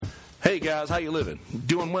Hey guys, how you living?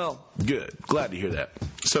 Doing well? Good. Glad to hear that.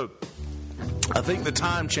 So, I think the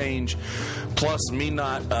time change, plus me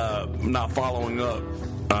not following up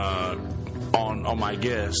on my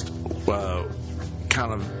guest,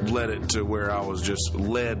 kind of led it to where I was just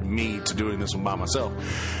led me to doing this one by myself,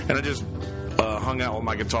 and I just hung out with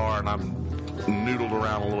my guitar and I noodled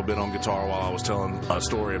around a little bit on guitar while I was telling a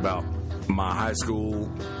story about my high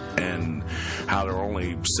school and how there were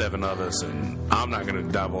only 7 of us, and I'm not going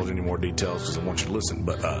to divulge any more details because I want you to listen,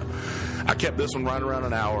 but I kept this one right around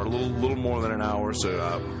an hour, a little more than an hour,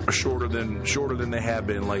 so shorter than they have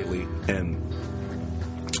been lately, and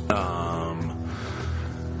I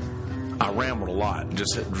rambled a lot,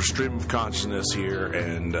 just stream of consciousness here,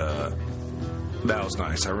 and that was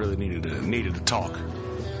nice. I really needed to talk,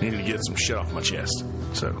 needed to get some shit off my chest,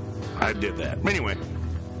 so I did that. Anyway,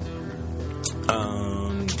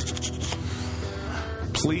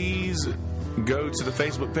 please go to the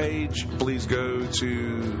Facebook page. Please go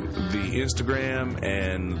to the Instagram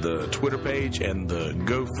and the Twitter page and the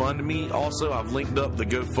GoFundMe. Also, I've linked up the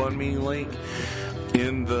GoFundMe link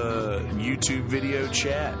in the YouTube video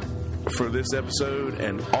chat for this episode,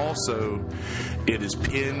 and also it is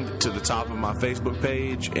pinned to the top of my Facebook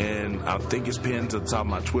page, and I think it's pinned to the top of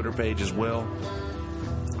my Twitter page as well,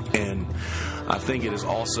 and I think it is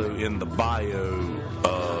also in the bio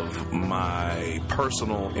of my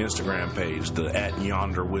personal Instagram page, the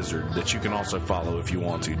 @YonderWizard, that you can also follow if you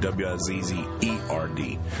want to,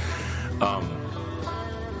 WIZZERD.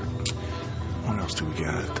 What else do we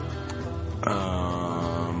got?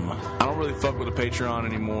 I don't really fuck with the Patreon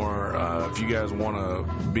anymore. If you guys want to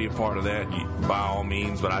be a part of that, by all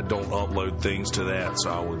means, but I don't upload things to that,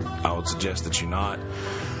 so I would suggest that you not.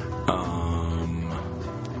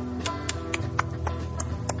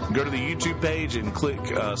 Go to the YouTube page and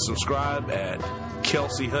click subscribe at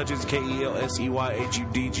Kelsey Hudgens,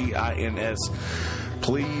 KELSEYHUDGINS.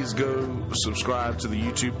 Please go subscribe to the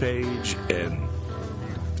YouTube page and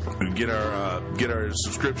get our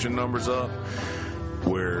subscription numbers up.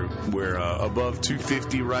 We're above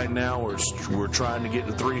 250 right now. We're trying to get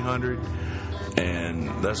to 300, and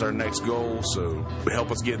that's our next goal. So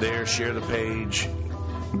help us get there. Share the page.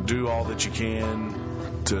 Do all that you can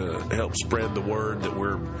to help spread the word that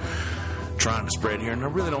we're trying to spread here. And I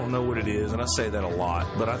really don't know what it is, and I say that a lot,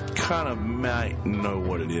 but I kind of might know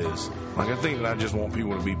what it is. Like, I think that I just want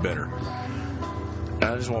people to be better.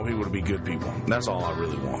 I just want people to be good people. That's all I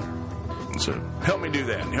really want. So help me do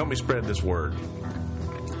that. Help me spread this word.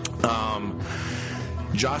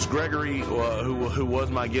 Josh Gregory, who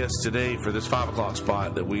was my guest today for this 5 o'clock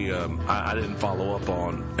spot that I didn't follow up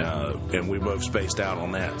on, and we both spaced out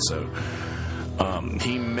on that, so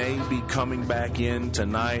he may be coming back in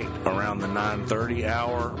tonight around the 9:30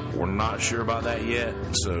 hour. We're not sure about that yet,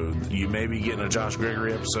 so you may be getting a Josh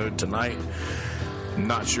Gregory episode tonight.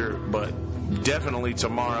 Not sure, but definitely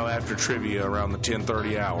tomorrow after trivia around the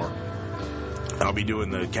 10:30 hour, I'll be doing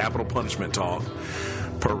the capital punishment talk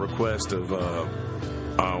per request of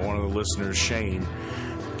one of the listeners, Shane,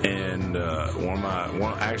 and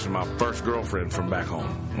actually my first girlfriend from back home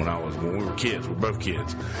when we were kids. We're both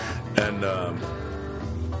kids, and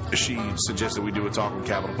she suggested we do a talk on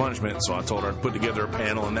capital punishment. So I told her to put together a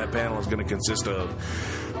panel, and that panel is going to consist of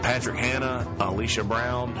Patrick Hanna, Alicia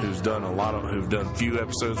Brown, who's done a few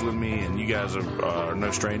episodes with me, and you guys are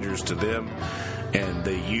no strangers to them, and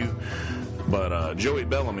you. But Joey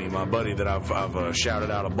Bellamy, my buddy that I've shouted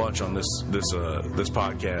out a bunch on this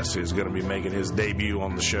podcast, is going to be making his debut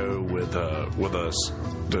on the show with us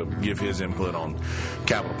to give his input on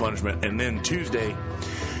capital punishment. And then Tuesday,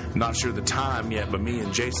 not sure the time yet, but me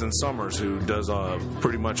and Jason Summers, who does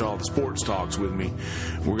pretty much all the sports talks with me,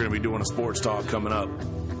 we're going to be doing a sports talk coming up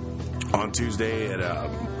on Tuesday at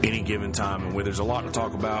any given time, and there's a lot to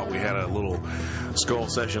talk about. We had a little skull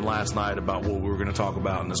session last night about what we were going to talk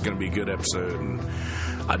about, and it's going to be a good episode. And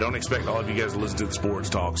I don't expect all of you guys to listen to the sports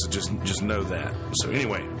talks, so just know that. So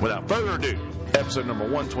anyway, without further ado, episode number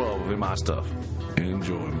 112 of In My Stuff.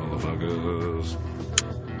 Enjoy, motherfuckers.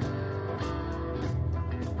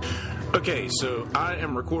 Okay, so I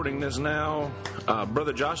am recording this now.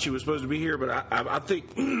 Brother Josh, was supposed to be here, but I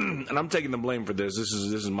think, and I'm taking the blame for this. This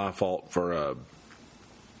is my fault for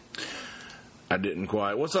I didn't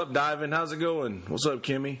quite. What's up, Divan? How's it going? What's up,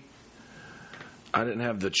 Kimmy? I didn't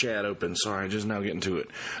have the chat open. Sorry, just now getting to it.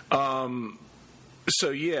 So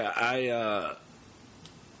yeah,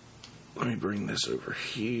 let me bring this over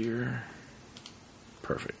here.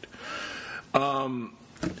 Perfect.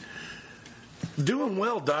 Doing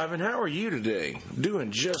well, Divan. How are you today?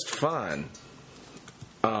 Doing just fine.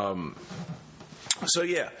 So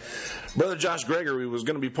yeah, Brother Josh Gregory was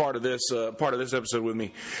going to be part of this episode with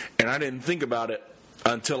me, and I didn't think about it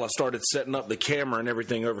until I started setting up the camera and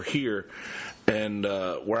everything over here, and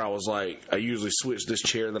where I was like, I usually switch this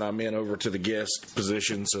chair that I'm in over to the guest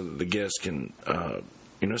position so that the guest can,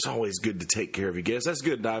 it's always good to take care of your guests. That's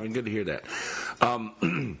good, Diving. Good to hear that.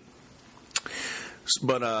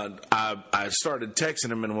 But I started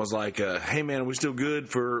texting him and was like, hey, man, are we still good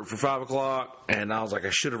for 5 o'clock? And I was like,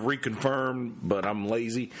 I should have reconfirmed, but I'm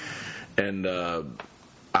lazy. And I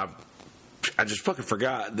just fucking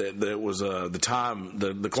forgot that it was the time,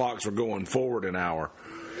 the clocks were going forward an hour.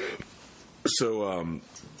 So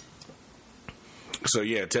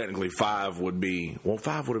yeah, technically 5 would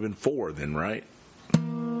have been 4 then, right?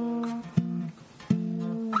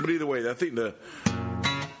 But either way, I think the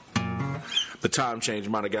time change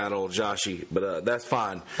might have got old Joshy, but that's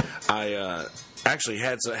fine. I actually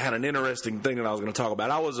had an interesting thing that I was going to talk about.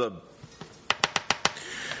 I was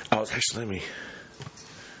actually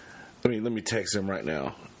let me text him right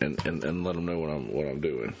now and let him know what I'm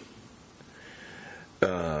doing.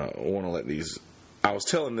 I want to let these. I was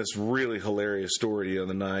telling this really hilarious story the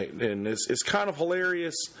other night, and it's kind of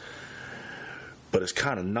hilarious, but it's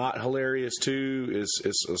kind of not hilarious too.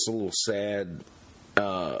 It's a little sad.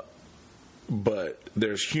 But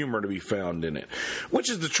there's humor to be found in it, which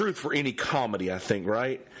is the truth for any comedy, I think,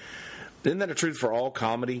 right? Isn't that the truth for all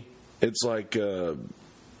comedy? It's like,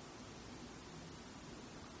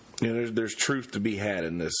 there's truth to be had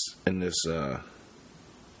in this.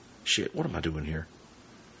 Shit, what am I doing here?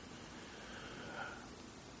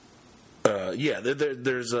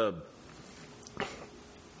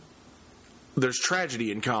 There's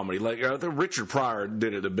tragedy in comedy. Like Richard Pryor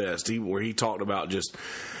did it the best. Where he talked about just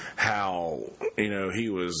how he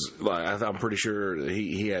was like, I'm pretty sure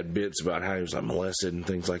he had bits about how he was like molested and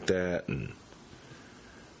things like that, and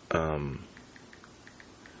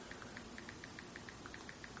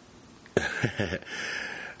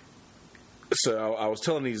so I was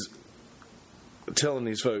telling these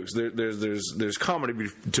folks there's comedy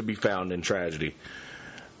to be found in tragedy.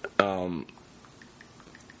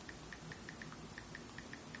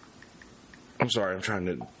 I'm sorry, I'm trying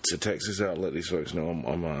to text this out and let these folks know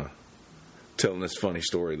I'm telling this funny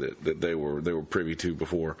story that they were privy to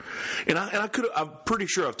before. And I'm pretty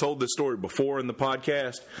sure I've told this story before in the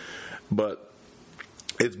podcast, but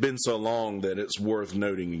it's been so long that it's worth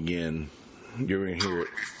noting again. You're going to hear it.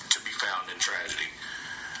 To be found in tragedy.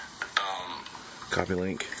 Copy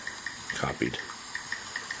link. Copied.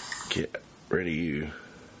 Get ready, you.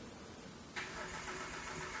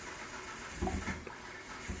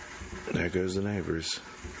 There goes the neighbors.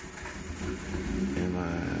 And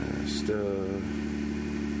my stuff.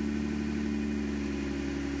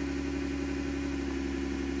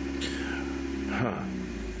 Huh.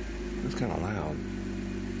 That's kind of loud.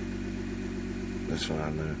 That's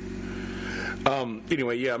fine, though.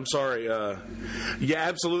 Anyway, yeah, I'm sorry. Yeah,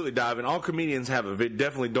 absolutely, Diving. All comedians have a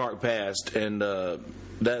definitely dark past, and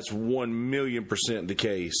that's 1,000,000% the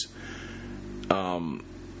case.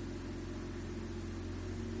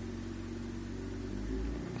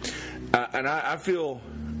 And I feel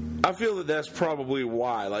that that's probably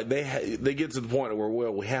why. Like they get to the point where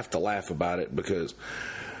we have to laugh about it because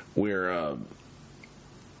we're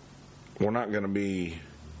not going to be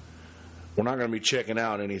checking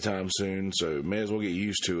out anytime soon. So may as well get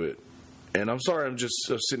used to it. And I'm sorry, I'm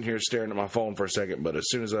just sitting here staring at my phone for a second. But as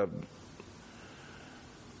soon as I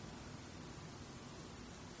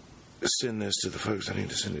send this to the folks I need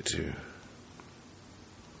to send it to.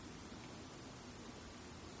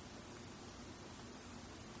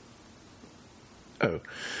 Oh,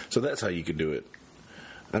 so that's how you could do it.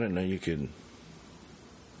 I didn't know you could.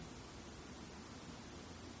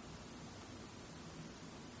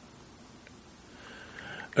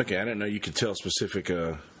 Okay, I didn't know you could tell specific.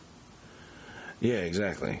 Yeah,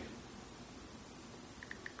 exactly.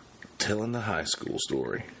 Telling the high school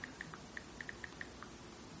story.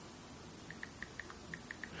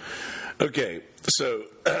 Okay, so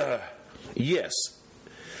yes,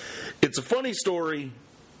 it's a funny story.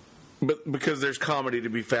 But because there's comedy to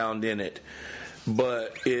be found in it,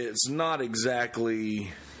 but it's not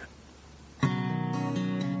exactly.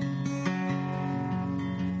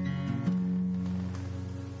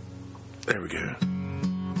 There we go.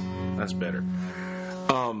 That's better.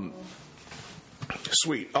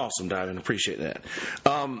 Sweet, awesome, Diving. Appreciate that.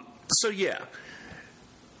 So yeah,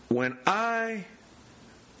 when I'm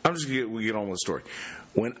just gonna get on with the story.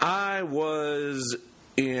 When I was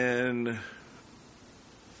in.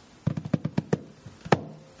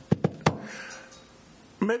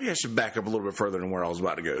 Maybe I should back up a little bit further than where I was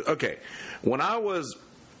about to go. Okay. When I was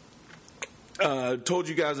Told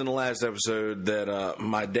you guys in the last episode that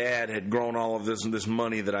my dad had grown all of this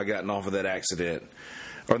money that I gotten off of that accident.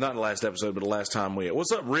 Or not in the last episode, but the last time we...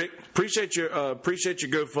 What's up, Rick? Appreciate your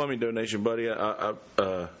GoFundMe donation, buddy.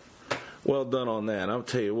 Well done on that. I'll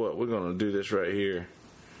tell you what, we're going to do this right here.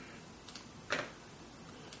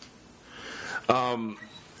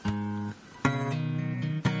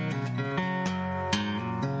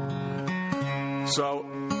 So,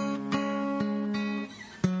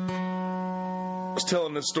 I was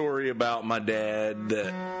telling the story about my dad,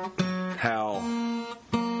 that how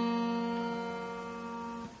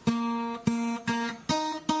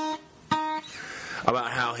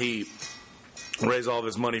he raised all of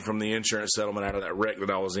his money from the insurance settlement out of that wreck that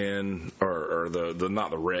I was in, or the not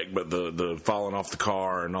the wreck, but the falling off the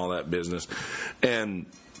car and all that business. And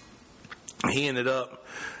he ended up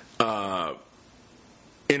doing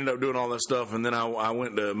all that stuff, and then I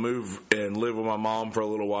went to move and live with my mom for a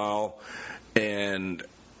little while, and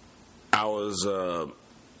I was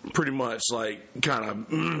pretty much like kind of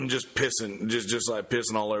just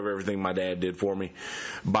pissing all over everything my dad did for me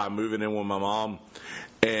by moving in with my mom.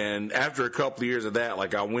 And after a couple of years of that,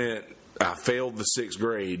 like I failed the 6th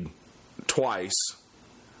grade twice,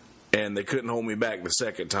 and they couldn't hold me back the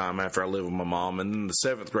second time after I lived with my mom. And then the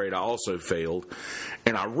 7th grade, I also failed.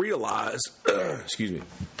 And I realized, that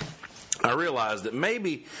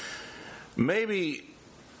maybe,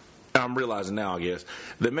 I'm realizing now, I guess,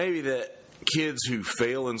 that maybe that kids who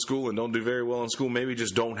fail in school and don't do very well in school maybe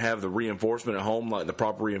just don't have the reinforcement at home, like the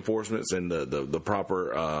proper reinforcements and the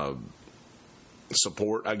proper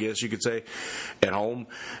support, I guess you could say, at home.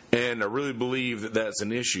 And I really believe that that's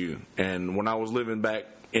an issue. And when I was living back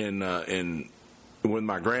in with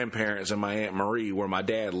my grandparents and my Aunt Marie, where my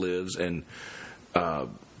dad lives, and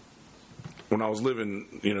when I was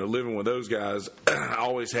living with those guys, I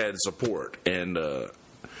always had support. And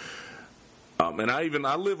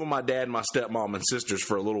I lived with my dad and my stepmom and sisters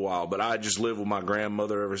for a little while, but I just lived with my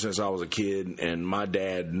grandmother ever since I was a kid, and my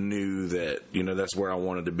dad knew that, that's where I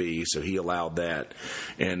wanted to be, so he allowed that.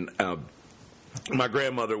 And my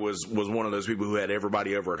grandmother was one of those people who had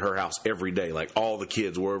everybody over at her house every day. Like, all the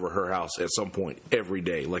kids were over at her house at some point every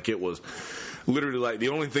day. Like, it was literally like the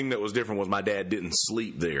only thing that was different was my dad didn't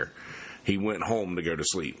sleep there. He went home to go to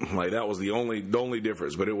sleep. Like, that was the only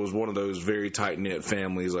difference. But it was one of those very tight-knit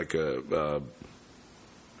families, like we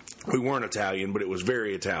weren't Italian, but it was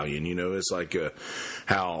very Italian. It's like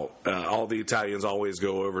how all the Italians always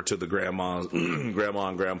go over to the grandma and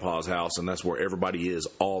grandpa's house, and that's where everybody is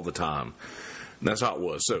all the time. And that's how it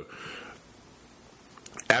was. So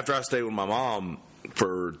after I stayed with my mom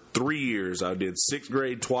for 3 years, I did 6th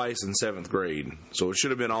grade twice and 7th grade. So it should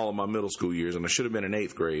have been all of my middle school years, and I should have been in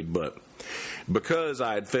 8th grade. But because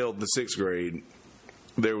I had failed the 6th grade,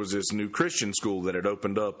 there was this new Christian school that had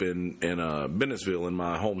opened up in Bennettsville, in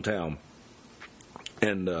my hometown.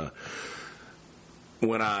 And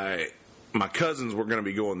when my cousins were going to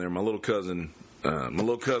be going there, my little cousin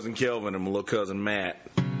Kelvin and my little cousin Matt.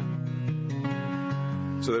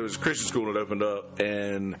 So there was a Christian school that opened up,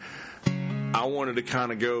 and I wanted to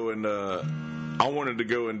kind of go and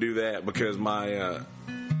do that because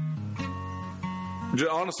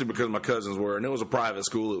honestly, because my cousins were, and it was a private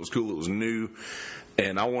school. It was cool. It was new,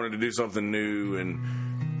 and I wanted to do something new. And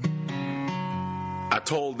I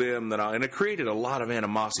told them that and it created a lot of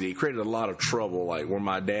animosity. It created a lot of trouble, like where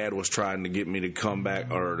my dad was trying to get me to come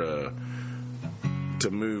back or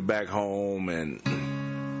to move back home, and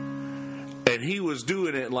he was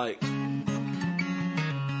doing it like,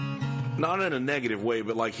 not in a negative way,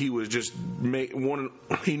 but like he was just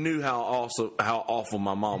he knew how awful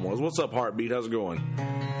my mom was. What's up, Heartbeat? How's it going?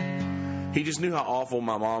 He just knew how awful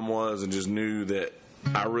my mom was, and just knew that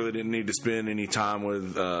I really didn't need to spend any time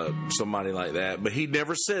with somebody like that. But he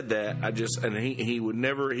never said that. He would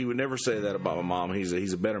never say that about my mom.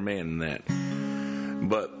 He's a better man than that.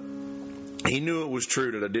 But he knew it was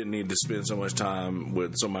true that I didn't need to spend so much time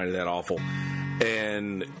with somebody that awful.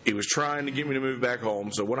 And he was trying to get me to move back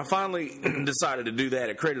home. So when I finally decided to do that,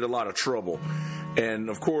 it created a lot of trouble. And,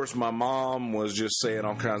 of course, my mom was just saying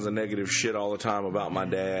all kinds of negative shit all the time about my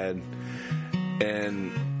dad.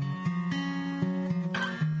 And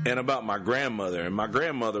about my grandmother. And my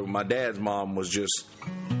grandmother, my dad's mom,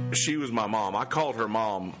 she was my mom. I called her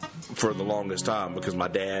mom for the longest time because my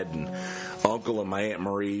dad and uncle and my Aunt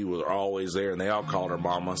Marie were always there, and they all called her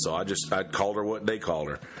mama. So I called her what they called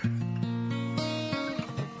her.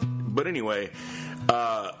 But anyway,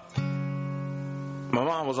 my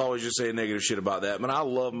mom was always just saying negative shit about that. But I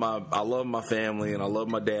love my family, and I love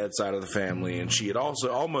my dad's side of the family. And she had also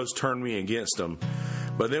almost turned me against them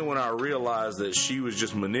But then when I realized that she was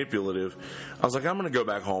just manipulative, I was like, I'm going to go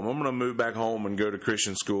back home. I'm going to move back home and go to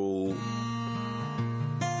Christian school.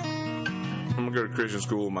 I'm going to go to Christian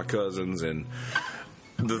school with my cousins. And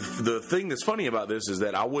the thing that's funny about this is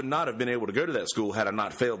that I would not have been able to go to that school had I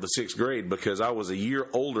not failed the 6th grade, because I was a year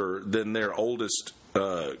older than their oldest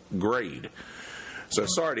grade. So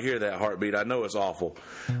sorry to hear that, Heartbeat. I know it's awful.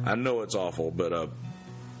 But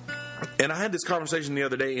and I had this conversation the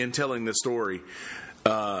other day in telling this story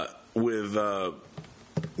with my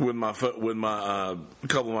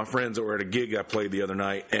couple of my friends that were at a gig I played the other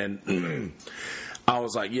night, and I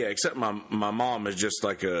was like, yeah, except my mom is just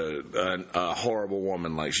like a horrible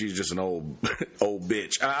woman. Like, she's just an old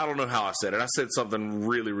bitch. I don't know how I said it. I said something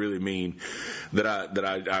really, really mean that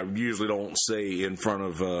I usually don't say in front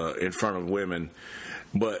of women,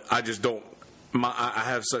 but I just don't. I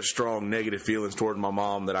have such strong negative feelings toward my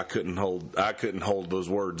mom that I couldn't hold those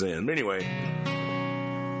words in. But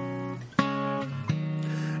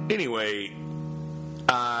anyway,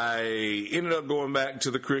 I ended up going back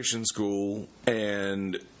to the Christian school,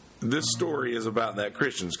 and this story is about that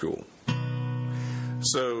Christian school.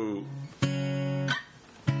 So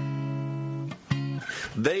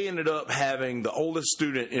they ended up having, the oldest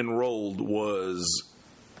student enrolled was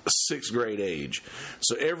 6th grade age.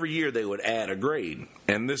 So every year they would add a grade.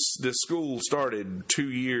 And this school started 2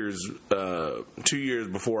 years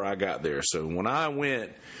before I got there. So when I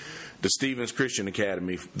went to Stevens Christian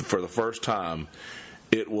Academy for the first time,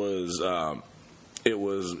 it was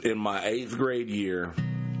in my 8th grade year.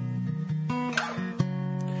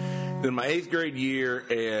 In my 8th grade year,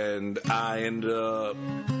 and I ended up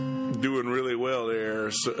doing really well there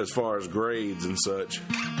as far as grades and such.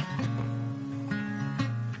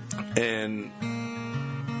 And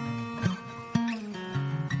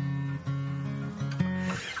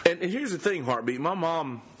here's the thing, Heartbeat. My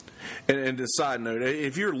mom, and a side note,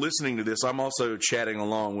 if you're listening to this, I'm also chatting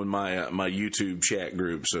along with my YouTube chat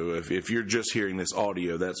group. So if you're just hearing this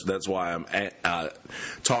audio, that's why I'm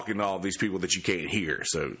talking to all these people that you can't hear.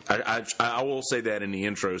 So I will say that in the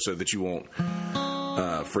intro so that you won't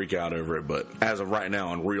freak out over it. But as of right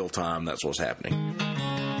now, in real time, that's what's happening.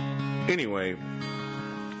 Anyway,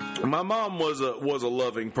 my mom was a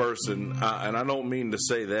loving person, and I don't mean to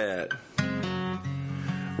say that.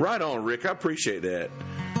 Right on, Rick. I appreciate that.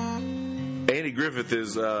 Andy Griffith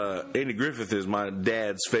is my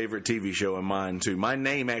dad's favorite TV show, and mine too. My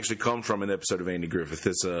name actually comes from an episode of Andy Griffith.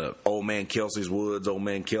 It's Old Man Kelsey's Woods, Old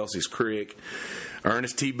Man Kelsey's Creek,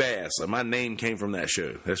 Ernest T. Bass. My name came from that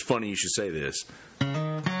show. That's funny you should say this.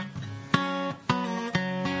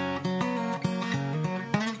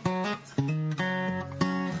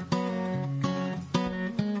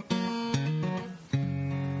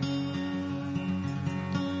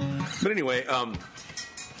 But anyway,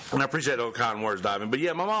 and I appreciate those kind words, Diamond. But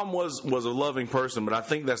yeah, my mom was a loving person, but I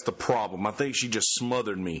think that's the problem. I think she just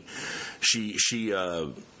smothered me. She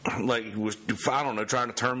like was, I don't know, trying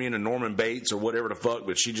to turn me into Norman Bates or whatever the fuck,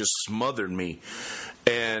 but she just smothered me.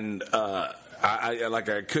 And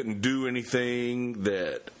I couldn't do anything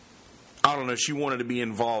that, I don't know, she wanted to be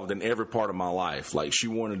involved in every part of my life. Like, she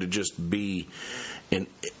wanted to just be in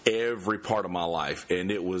every part of my life, and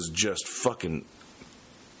it was just fucking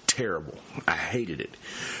terrible. I hated it.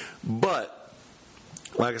 But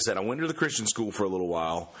like I said, I went to the Christian school for a little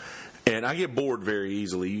while, and I get bored very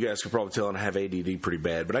easily. You guys can probably tell I have ADD pretty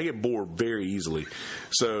bad, but I get bored very easily.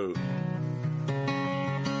 So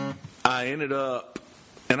I ended up,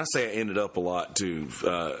 and I say I ended up a lot too.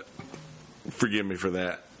 Forgive me for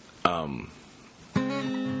that. I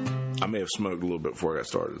may have smoked a little bit before I got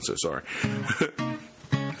started, so sorry.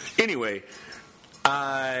 Anyway,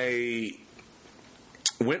 I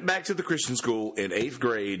went back to the Christian school in 8th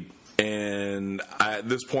grade, and at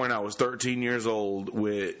this point I was 13 years old,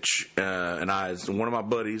 which one of my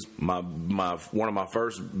buddies, one of my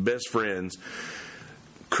first best friends,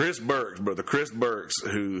 Chris Burks, brother Chris Burks,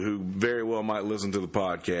 who very well might listen to the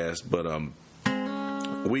podcast, but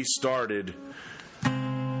we started.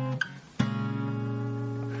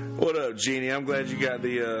 What up, Jeannie? I'm glad you got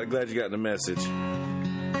the message.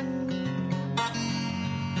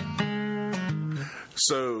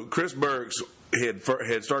 So Chris Burks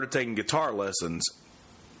had started taking guitar lessons,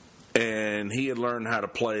 and he had learned how to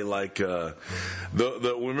play like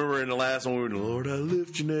remember in the last one we were, Lord, I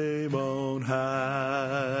lift your name on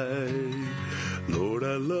high, Lord,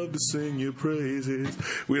 I love to sing your praises.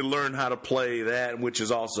 We had learned how to play that, which is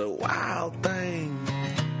also Wild Thing,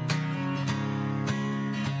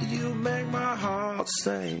 you make my heart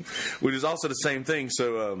sing, which is also the same thing.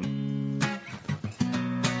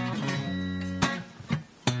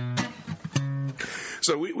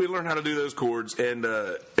 So we learned how to do those chords, and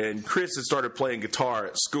Chris had started playing guitar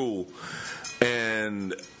at school,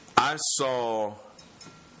 and I saw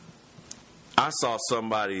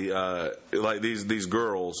somebody like these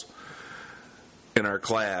girls in our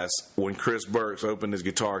class when Chris Burks opened his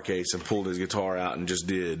guitar case and pulled his guitar out and just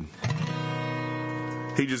did.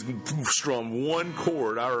 He just strummed one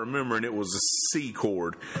chord, I remember, and it was a C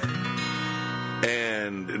chord.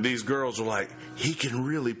 And these girls were like, he can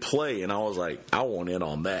really play. And I was like, I want in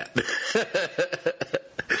on that.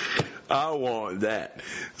 I want that.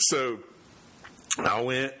 So I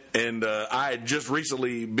went, and I had just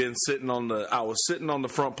recently been sitting on the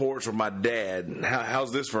front porch with my dad.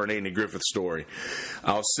 How's this for an Andy Griffith story?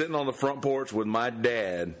 I was sitting on the front porch with my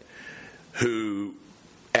dad, who,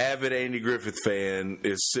 avid Andy Griffith fan,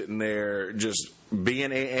 is sitting there just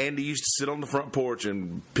being. Andy used to sit on the front porch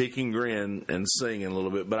and pick and grin and sing a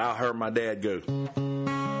little bit, but I heard my dad go.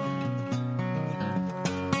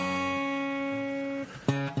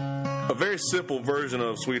 A very simple version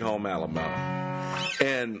of Sweet Home Alabama.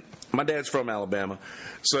 And my dad's from Alabama.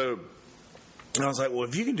 So I was like, well,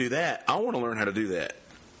 if you can do that, I want to learn how to do that.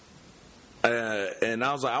 And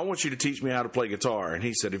I was like, I want you to teach me how to play guitar. And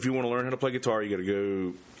he said, if you want to learn how to play guitar, you got to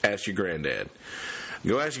go ask your granddad.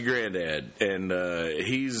 Go ask your granddad. And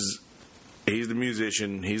he's the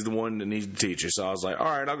musician. He's the one that needs to teach you. So I was like, all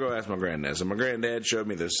right, I'll go ask my granddad. So my granddad showed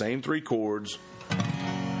me the same three chords,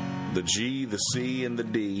 the G, the C, and the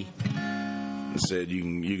D. And said,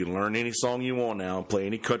 you can learn any song you want now, play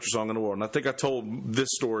any country song in the world. And I think I told this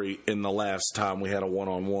story in the last time we had a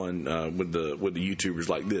one-on-one with the YouTubers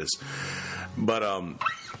like this. But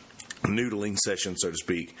noodling session, so to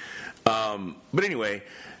speak. But anyway,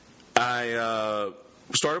 I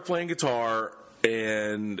started playing guitar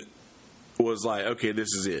and was like, okay,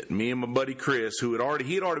 this is it. Me and my buddy Chris, who had already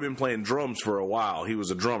been playing drums for a while. He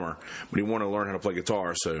was a drummer, but he wanted to learn how to play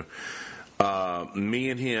guitar. So me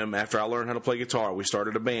and him, after I learned how to play guitar, we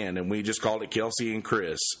started a band, and we just called it Kelsey and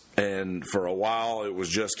Chris. And for a while, it was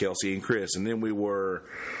just Kelsey and Chris. And then we were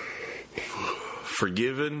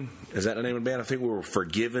Forgiven. Is that the name of the band? I think we were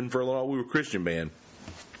Forgiven for a little while. We were a Christian band.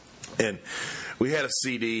 And we had a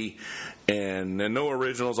CD, and no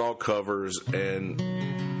originals, all covers. And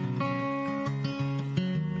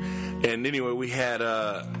anyway, we had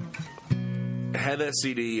that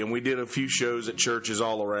CD, and we did a few shows at churches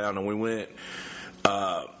all around, and we went.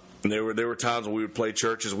 There were times when we would play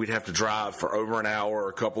churches, we'd have to drive for over an hour or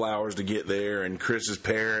a couple hours to get there, and Chris's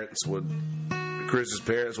parents would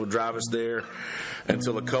drive us there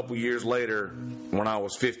until a couple years later, when I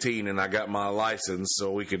was 15 and I got my license,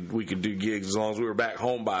 so we could do gigs as long as we were back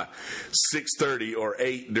home by 6:30 or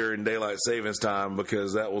 8 during daylight savings time,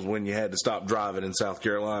 because that was when you had to stop driving in South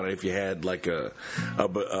Carolina if you had like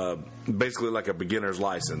basically like a beginner's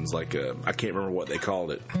license, I can't remember what they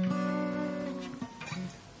called it.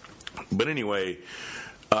 But anyway,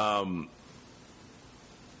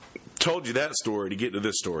 told you that story to get to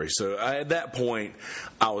this story. So at that point,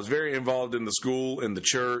 I was very involved in the school, in the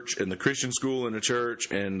church, in the Christian school, in the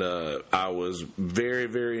church, and I was very,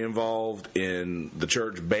 very involved in the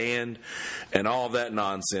church band and all of that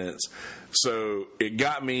nonsense. So it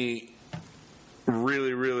got me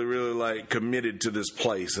really, really, really committed to this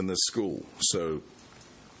place and this school. So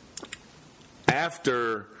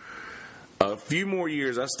after a few more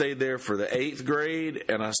years, I stayed there for the 8th grade,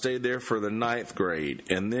 and I stayed there for the 9th grade.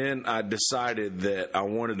 And then I decided that I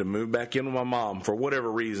wanted to move back in with my mom. For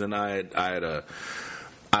whatever reason, I had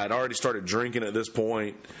already started drinking at this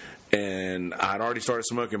point, and I had already started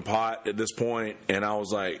smoking pot at this point. And I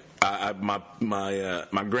was like, my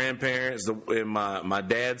grandparents and my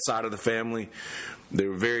dad's side of the family, they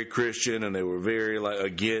were very Christian, and they were very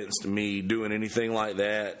against me doing anything like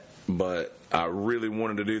that. But I really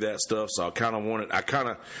wanted to do that stuff, so I kind of wanted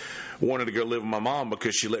to go live with my mom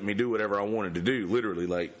because she let me do whatever I wanted to do.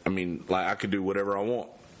 Literally, I could do whatever I want.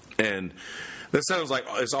 And that sounds like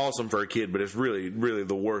it's awesome for a kid, but it's really, really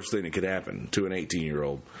the worst thing that could happen to an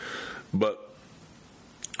 18-year-old. But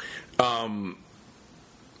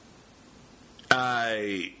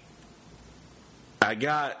I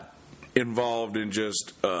got involved in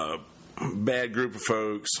just a bad group of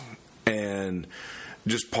folks and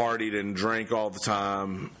just partied and drank all the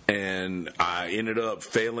time, and I ended up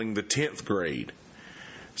failing the 10th grade.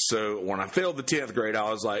 So when I failed the 10th grade, I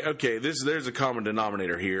was like, okay, there's a common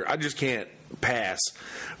denominator here. I just can't pass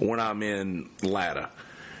when I'm in LATA.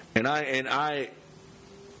 And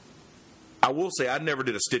I will say I never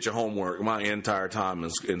did a stitch of homework my entire time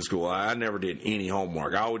in school. I never did any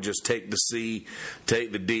homework. I would just take the C,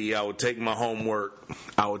 take the D. I would take my homework.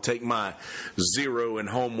 I would take my 0 in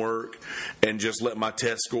homework and just let my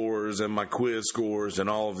test scores and my quiz scores and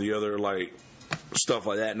all of the other like stuff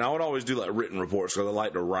like that. And I would always do like written reports because I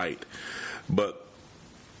like to write. But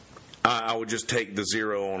I would just take the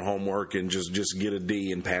 0 on homework and just get a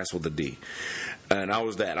D and pass with a D. And I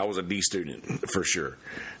was that. I was a D student for sure.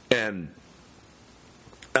 And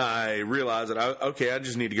I realized that, I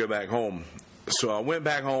just need to go back home. So I went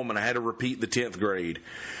back home and I had to repeat the 10th grade.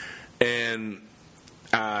 And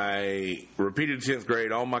I repeated the 10th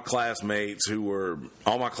grade. All my classmates were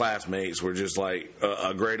just like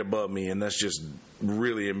a grade above me. And that's just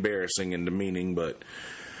really embarrassing and demeaning, but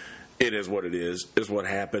it is what it is. It's what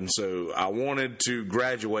happened. So I wanted to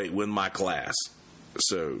graduate with my class.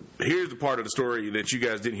 So here's the part of the story that you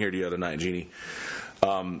guys didn't hear the other night, Jeannie.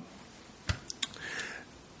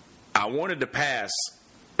 I wanted to pass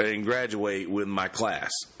and graduate with my class,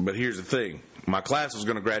 but here's the thing. My class was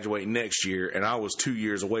going to graduate next year, and I was 2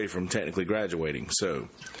 years away from technically graduating. So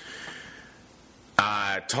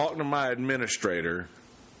I talked to my administrator,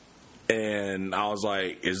 and I was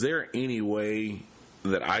like, is there any way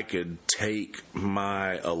that I could take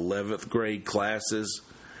my 11th grade classes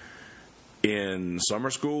in summer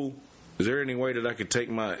school? Is there any way that I could take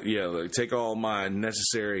all my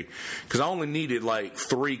necessary, because I only needed like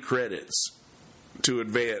 3 credits to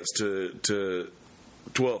advance to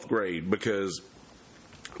 12th grade, because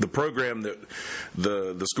the program that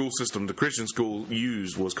the school system, the Christian school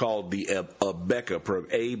used was called the ABECA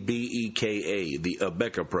program, ABEKA, the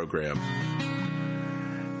ABECA program.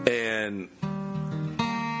 And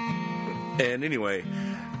anyway,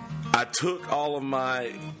 I took all of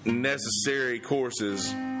my necessary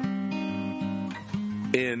courses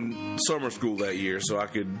in summer school that year so I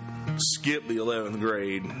could skip the 11th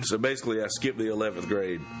grade. So basically I skipped the 11th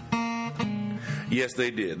grade. Yes,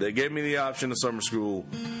 they did. They gave me the option of summer school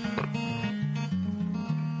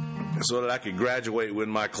so that I could graduate with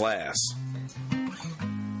my class.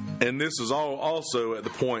 And this is also at the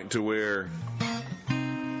point to where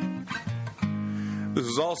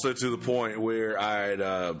I'd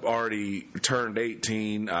already turned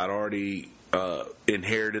 18. I'd already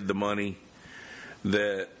inherited the money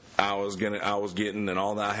that I was getting, and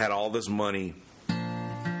all that. I had all this money,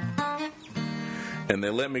 and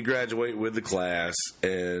they let me graduate with the class.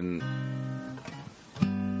 And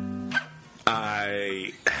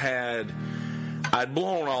I'd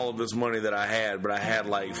blown all of this money that I had, but I had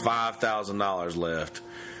like $5,000 left,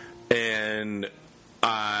 and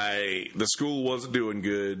the school wasn't doing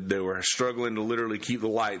good. They were struggling to literally keep the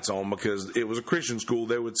lights on because it was a Christian school.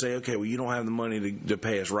 They would say, okay, well, you don't have the money to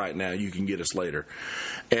pay us right now. You can get us later.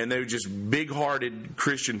 And they were just big-hearted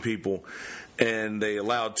Christian people, and they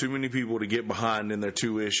allowed too many people to get behind in their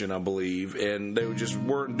tuition, I believe, and they just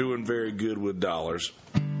weren't doing very good with dollars.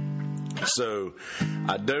 So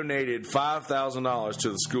I donated $5,000 to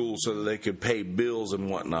the school so that they could pay bills and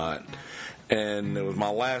whatnot. And it was my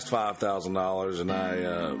last $5,000, and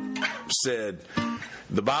I said,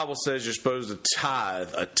 the Bible says you're supposed to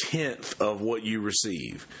tithe 1/10 of what you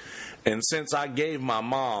receive. And since I gave my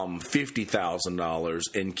mom $50,000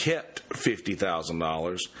 and kept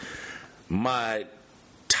 $50,000, my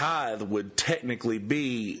tithe would technically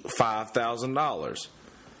be $5,000.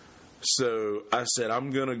 So I said,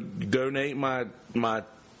 I'm going to donate my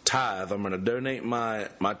tithe. I'm going to donate my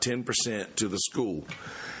 10% to the school.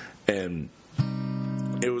 And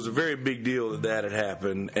it was a very big deal that had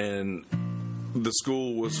happened, and the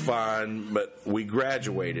school was fine, but we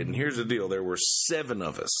graduated. And here's the deal. There were 7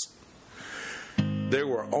 of us. There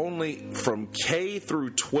were only, from K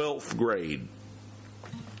through 12th grade,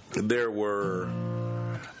 there were,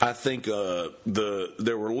 I think,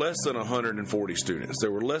 there were less than 140 students.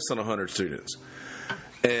 There were less than 100 students.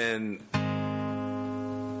 And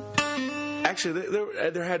actually,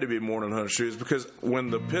 there had to be more than 100 students, because when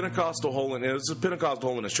the Pentecostal Holiness, it was a Pentecostal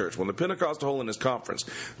Holiness Church, when the Pentecostal Holiness Conference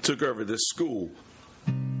took over this school,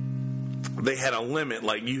 they had a limit,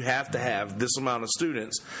 like you have to have this amount of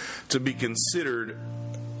students to be considered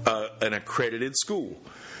an accredited school.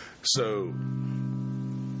 So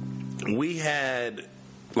we had,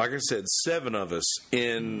 like I said, 7 of us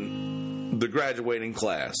in the graduating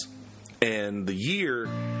class. And the year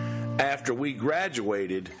after we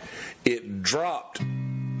graduated, it dropped.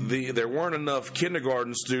 There weren't enough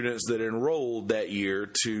kindergarten students that enrolled that year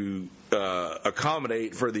to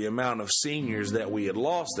accommodate for the amount of seniors that we had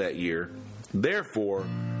lost that year. Therefore,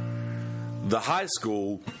 the high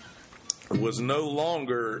school was no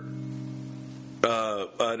longer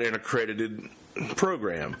an accredited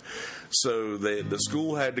program. So the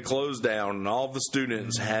school had to close down, and all the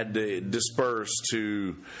students had to disperse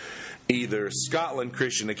to either Scotland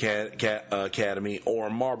Christian Academy or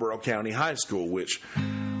Marlboro County High School, which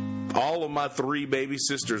all of my 3 baby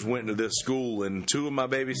sisters went to this school, and 2 of my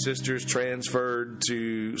baby sisters transferred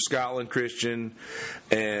to Scotland Christian,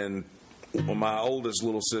 and my oldest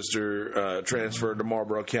little sister transferred to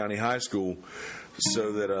Marlboro County High School,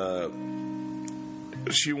 so that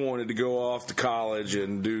she wanted to go off to college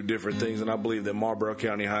and do different things, and I believe that Marlboro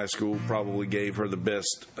County High School probably gave her the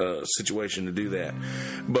best situation to do that.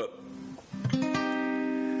 But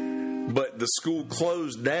the school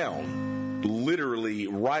closed down literally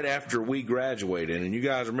right after we graduated, and you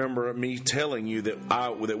guys remember me telling you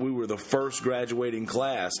that we were the first graduating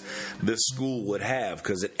class this school would have,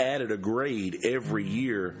 because it added a grade every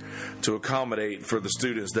year to accommodate for the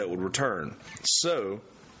students that would return. So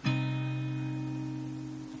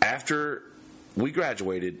after we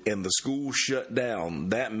graduated and the school shut down,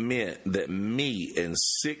 that meant that me and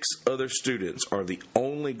 6 other students are the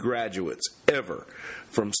only graduates ever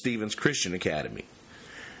from Stevens Christian Academy.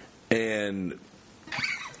 And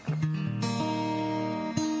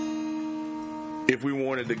if we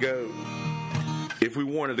wanted to go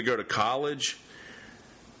to college,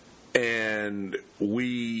 and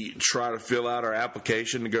we try to fill out our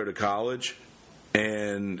application to go to college,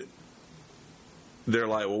 and they're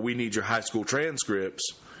like, well, we need your high school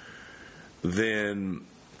transcripts, then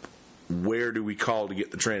where do we call to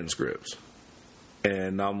get the transcripts?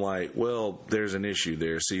 And I'm like, well, there's an issue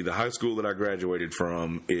there. See, the high school that I graduated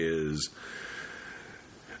from is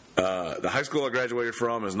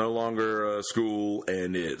no longer a school,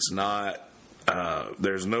 and it's not.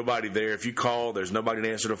 There's nobody there. If you call, there's nobody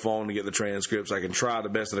to answer the phone to get the transcripts. I can try the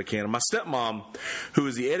best that I can. And my stepmom, who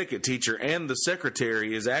is the etiquette teacher and the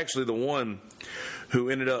secretary, is actually the one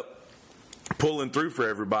who ended up pulling through for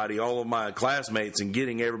everybody, all of my classmates, and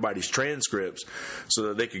getting everybody's transcripts so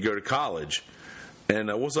that they could go to college.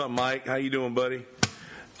 And what's up, Mike? How you doing, buddy?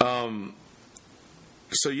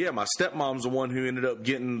 So yeah, my stepmom's the one who ended up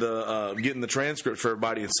getting the transcripts for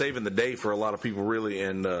everybody and saving the day for a lot of people, really.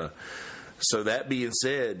 And so that being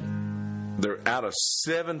said, they're out of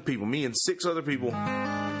 7 people, me and 6 other people.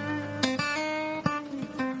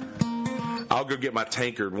 I'll go get my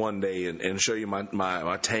tankard one day and show you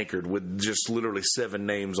my tankard with just literally 7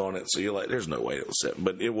 names on it. So you're like, there's no way it was 7,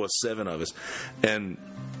 but it was 7 of us. And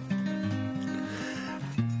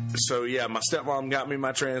so yeah, my stepmom got me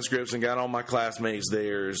my transcripts and got all my classmates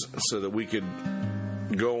theirs so that we could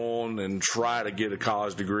go on and try to get a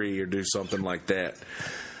college degree or do something like that.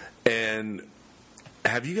 And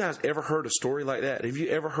have you guys ever heard a story like that? Have you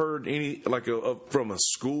ever heard any from a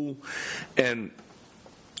school? And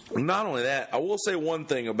not only that, I will say one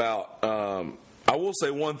thing about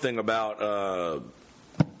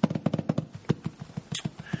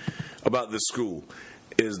this school.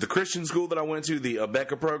 Is the Christian school that I went to, the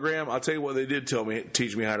Abeka program. I'll tell you what they did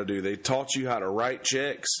teach me how to do. They taught you how to write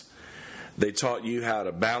checks. They taught you how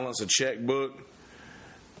to balance a checkbook.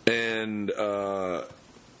 And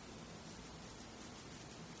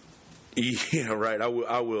yeah, right. I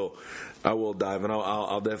will dive in.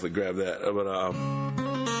 I'll definitely grab that.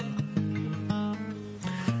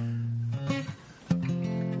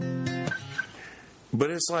 But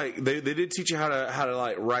it's like they did teach you how to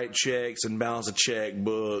like write checks and balance a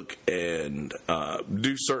checkbook and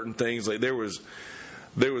do certain things. Like there was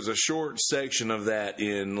a short section of that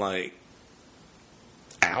in like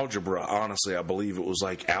algebra. Honestly, I believe it was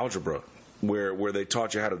like algebra where they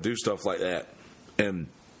taught you how to do stuff like that and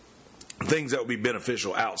things that would be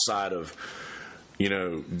beneficial outside of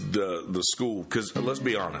the school. Because let's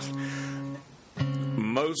be honest,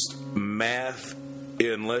 most math,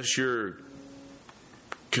 unless you're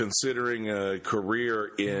considering a career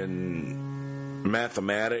in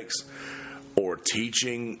mathematics or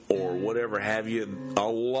teaching or whatever have you, a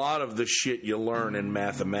lot of the shit you learn in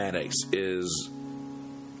mathematics is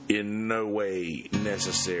in no way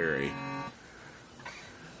necessary.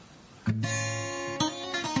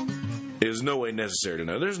 Is no way necessary to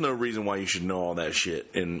know. There's no reason why you should know all that shit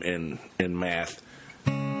in math.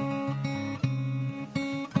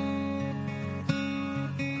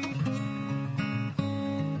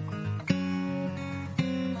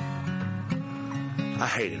 I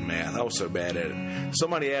hated math. I was so bad at it.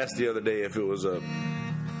 Somebody asked the other day if it was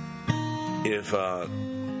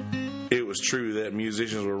true that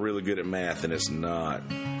musicians were really good at math, and it's not.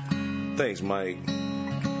 Thanks, Mike.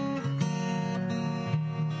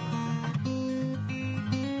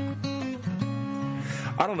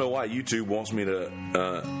 I don't know why YouTube wants me to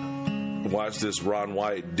watch this Ron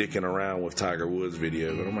White dicking around with Tiger Woods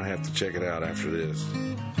video, but I'm going to have to check it out after this.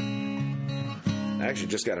 I actually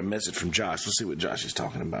just got a message from Josh. Let's see what Josh is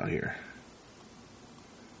talking about here.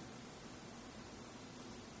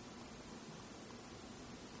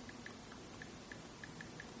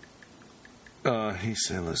 He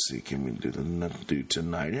said, let's see, can we do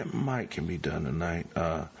tonight? It can be done tonight.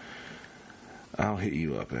 I'll hit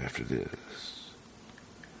you up after this.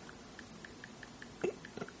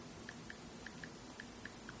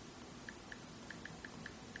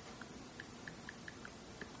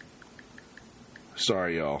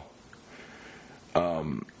 Sorry, y'all.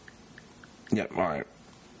 Yep, all right.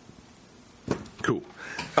 Cool.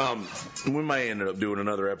 We may end up doing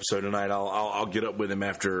another episode tonight. I'll get up with him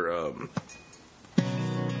after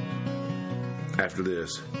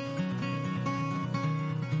this.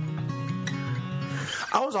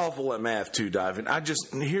 I was awful at math too, Diving.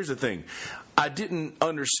 Here's the thing. I didn't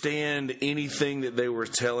understand anything that they were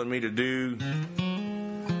telling me to do.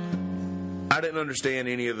 I didn't understand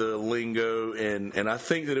any of the lingo, and I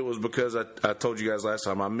think that it was because I told you guys last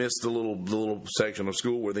time I missed the little section of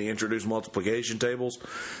school where they introduced multiplication tables.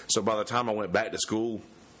 So by the time I went back to school,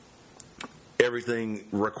 everything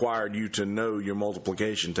required you to know your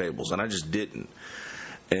multiplication tables, and I just didn't.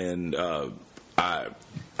 And I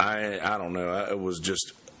don't know. It was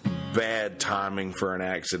just bad timing for an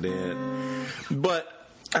accident. But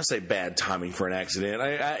I say bad timing for an accident.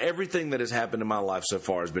 Everything that has happened in my life so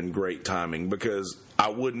far has been great timing, because I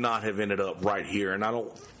would not have ended up right here, and I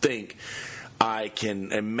don't think I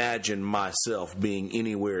can imagine myself being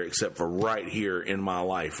anywhere except for right here in my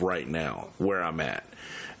life right now, where I'm at.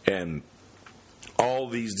 And all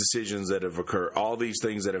these decisions that have occurred, all these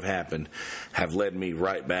things that have happened, have led me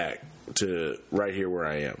right back to right here where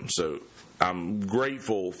I am. So I'm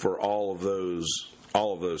grateful for all of those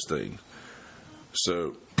things.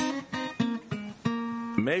 So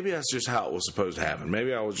maybe that's just how it was supposed to happen.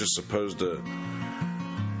 Maybe I was just supposed to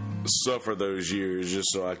suffer those years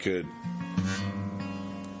just so I could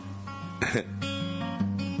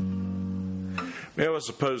maybe I was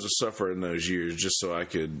supposed to suffer in those years just so I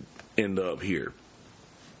could end up here.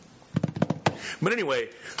 But anyway,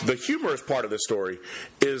 the humorous part of this story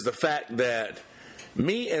is the fact that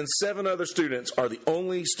me and 7 other students are the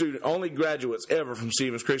only graduates ever from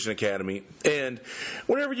Stevens Christian Academy. And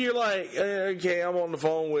whenever you're like, okay, I'm on the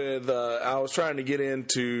phone with, I was trying to get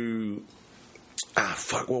into,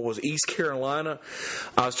 what was it, East Carolina?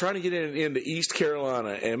 I was trying to get into East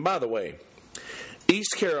Carolina. And by the way,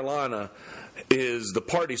 East Carolina is the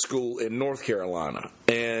party school in North Carolina.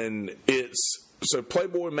 And so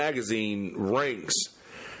Playboy magazine ranks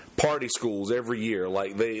party schools every year.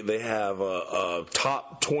 Like they have a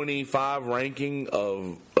top 25 ranking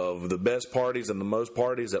of the best parties and the most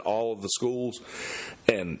parties at all of the schools.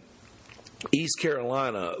 And East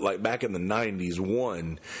Carolina, like back in the 90s,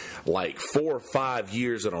 won like 4 or 5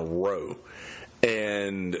 years in a row.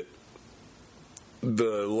 And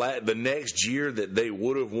the next year that they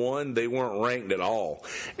would have won, they weren't ranked at all.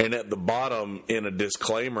 And at the bottom, in a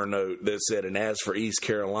disclaimer note that said, and as for East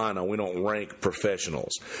Carolina, we don't rank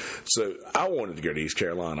professionals. So I wanted to go to East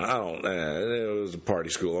Carolina. It was a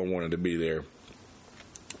party school. I wanted to be there.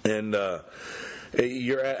 And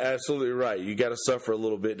you're absolutely right. You got to suffer a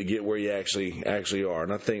little bit to get where you actually are.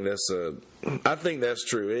 And I think that's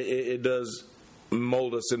true. It does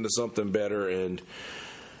mold us into something better. And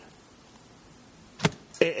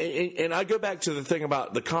I go back to the thing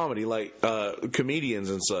about the comedy, like comedians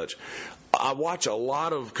and such. I watch a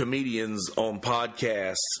lot of comedians on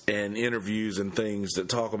podcasts and interviews and things that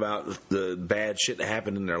talk about the bad shit that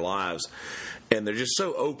happened in their lives. And they're just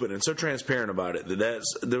so open and so transparent about it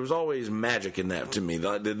there was always magic in that to me.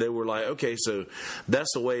 They were like, okay, so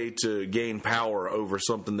that's the way to gain power over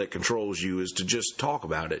something that controls you, is to just talk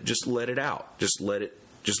about it. Just let it out. Just let it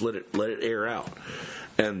air out.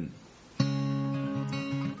 And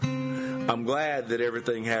I'm glad that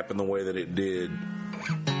everything happened the way that it did.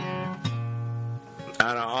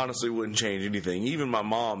 I honestly wouldn't change anything. Even my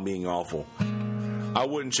mom being awful, I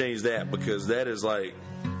wouldn't change that, because that is like,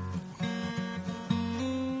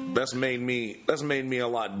 that's made me a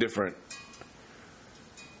lot different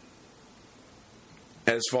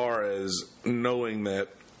as far as knowing that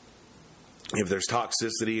if there's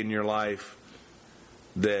toxicity in your life,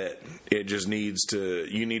 that it just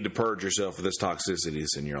you need to purge yourself of this toxicity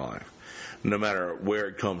that's in your life, no matter where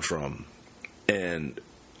it comes from. And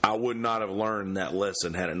I would not have learned that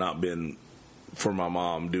lesson had it not been for my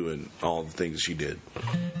mom doing all the things she did.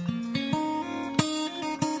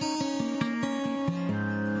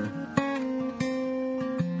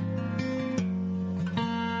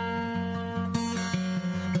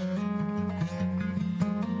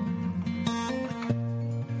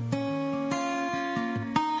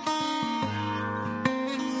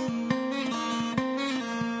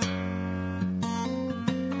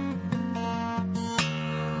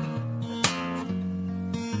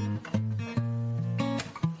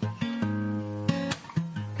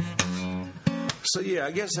 So yeah,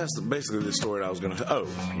 I guess that's basically the story I was going to. Oh,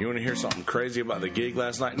 you want to hear something crazy about the gig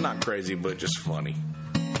last night? Not crazy, but just funny.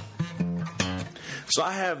 So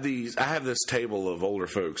I have this table of older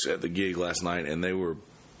folks at the gig last night, and they were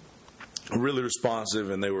really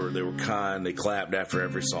responsive, and they were kind. They clapped after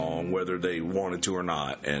every song, whether they wanted to or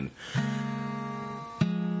not, and.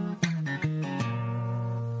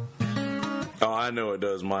 Oh, I know it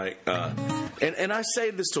does, Mike. And I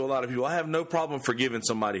say this to a lot of people. I have no problem forgiving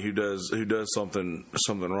somebody who does something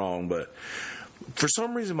wrong, but for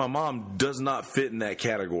some reason my mom does not fit in that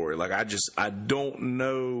category. Like I don't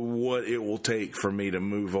know what it will take for me to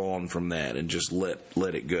move on from that and just let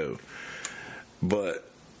it go. But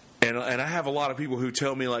and I have a lot of people who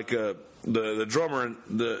tell me like the drummer in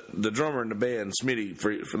the band, Smitty,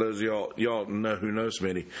 for those of y'all know who know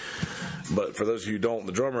Smitty, but for those of you who don't,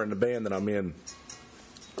 the drummer in the band that I'm in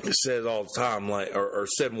says all the time, like or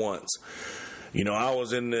said once, I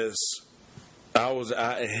was in this,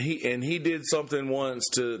 he did something once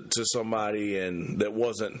to somebody, and that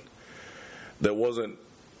wasn't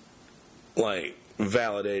like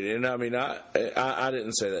validated. And I mean, I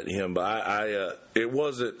didn't say that to him, but it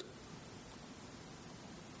wasn't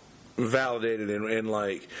validated in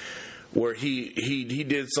like where he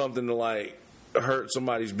did something to like hurt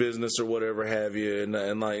somebody's business or whatever have you,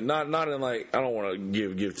 and like not in like, I don't want to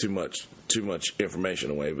give too much information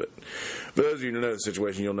away, but for those of you who know the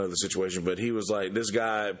situation, you'll know the situation. But he was like, this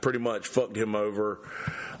guy pretty much fucked him over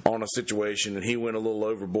on a situation, and he went a little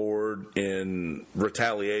overboard in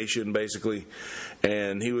retaliation, basically.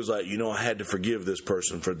 And he was like, I had to forgive this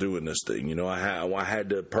person for doing this thing. I had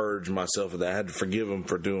to purge myself of that. I had to forgive them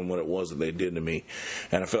for doing what it was that they did to me,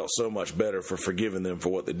 and I felt so much better for forgiving them for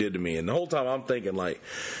what they did to me. And the whole time I'm thinking, like,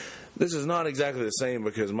 this is not exactly the same,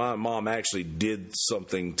 because my mom actually did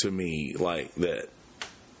something to me like that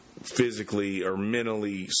physically or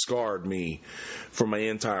mentally scarred me for my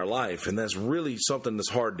entire life, and that's really something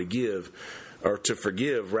that's hard to give or to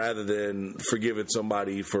forgive, rather than forgiving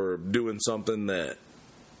somebody for doing something that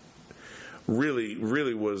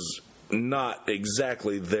really was not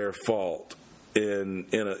exactly their fault in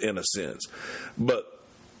a sense. But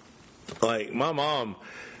like my mom,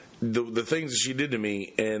 the things that she did to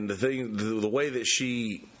me, and the way that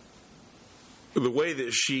she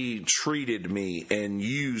treated me and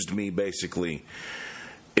used me, basically,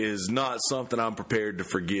 is not something I'm prepared to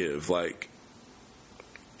forgive. Like,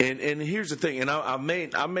 and here's the thing, and I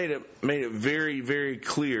made it very, very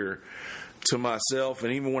clear to myself,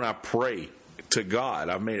 and even when I pray to God,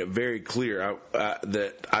 I've made it very clear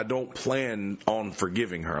that I don't plan on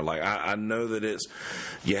forgiving her. Like, I know that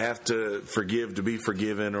you have to forgive to be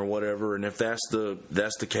forgiven or whatever, and if that's the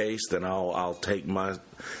case, then I'll take my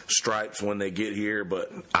stripes when they get here.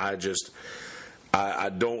 But I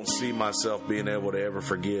don't see myself being able to ever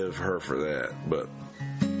forgive her for that. But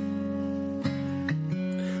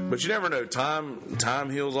you never know. Time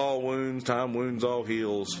heals all wounds. Time wounds all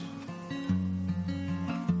heals.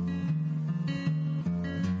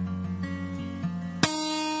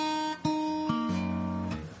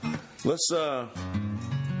 Let's,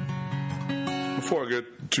 before I go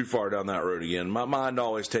too far down that road again, my mind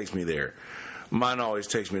always takes me there. Mine always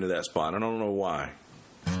takes me to that spot. I don't know why.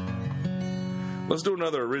 Let's do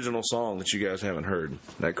another original song that you guys haven't heard.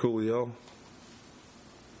 That cool, y'all?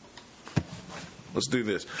 Let's do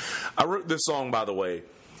this. I wrote this song, by the way.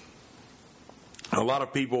 A lot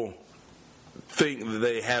of people think that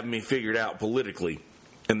they have me figured out politically,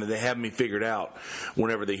 and that they have me figured out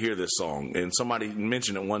whenever they hear this song. And somebody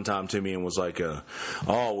mentioned it one time to me and was like, "Oh,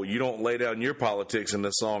 well, you don't lay down your politics in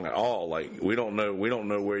this song at all. Like, we don't know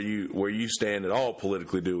where you stand at all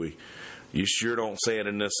politically, do we? You sure don't say it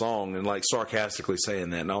in this song." And like sarcastically saying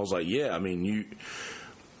that. And I was like, "Yeah, I mean,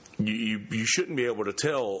 you shouldn't be able to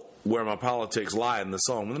tell where my politics lie in the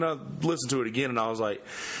song." And then I listened to it again, and I was like,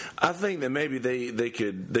 I think that maybe they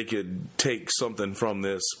could take something from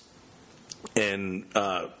this and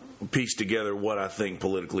piece together what I think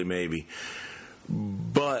politically, maybe.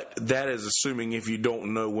 But that is assuming if you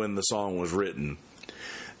don't know when the song was written.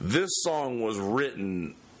 This song was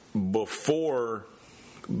written before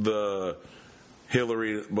the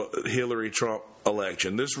Hillary Trump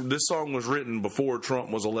election. This song was written before Trump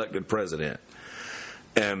was elected president.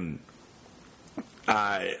 And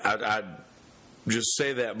I just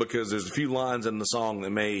say that because there's a few lines in the song that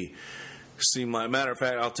may seem like, matter of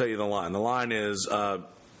fact, I'll tell you the line. The line is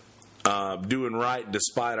doing right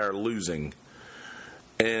despite our losing.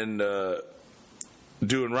 And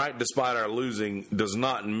doing right despite our losing does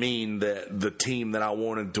not mean that the team that I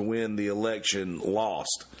wanted to win the election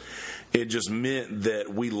lost. It just meant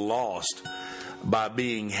that we lost by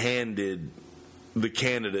being handed the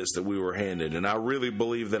candidates that we were handed, and I really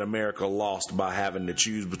believe that America lost by having to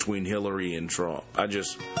choose between Hillary and Trump. I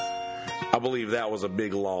believe that was a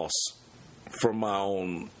big loss from my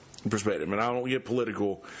own perspective, and I don't get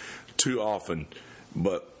political too often,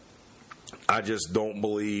 but I just don't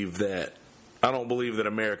believe that. I don't believe that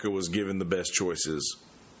America was given the best choices,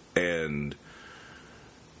 and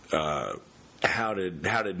how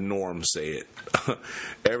did Norm say it?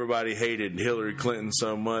 Everybody hated Hillary Clinton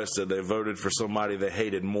so much that they voted for somebody they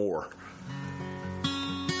hated more.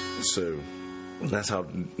 So that's how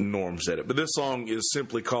Norm said it. But this song is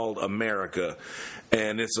simply called America,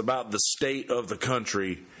 and it's about the state of the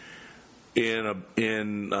country in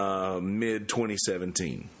mid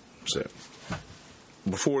 2017. So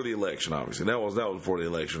before the election, obviously. That was before the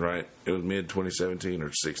election, right? It was mid 2017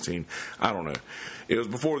 or 16. I don't know. It was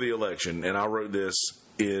before the election, and I wrote this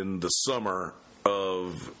in the summer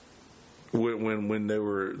of when they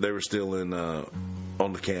were still in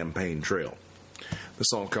on the campaign trail. The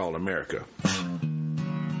song called America.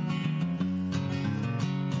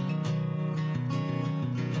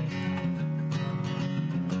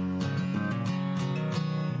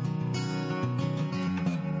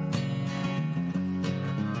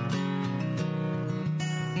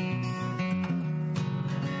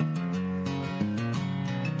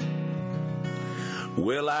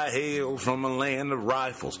 Well, I hail from a land of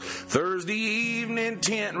rifles, Thursday evening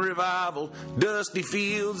tent revival, dusty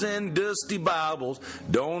fields and dusty Bibles,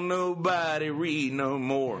 don't nobody read no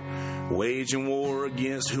more. Waging war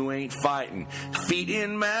against who ain't fighting, feet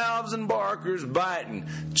in mouths and barkers biting,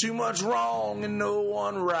 too much wrong and no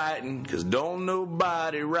one righting, 'cause don't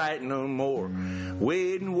nobody write no more.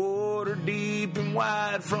 Wading water deep and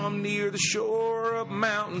wide from near the shore up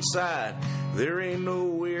mountainside, there ain't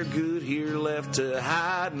nowhere good here left to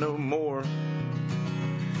hide no more.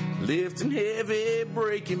 Lifting heavy,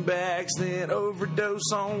 breaking backs, then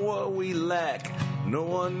overdose on what we lack. No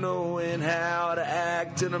one knowing how to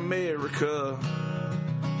act in America.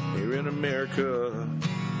 Here in America.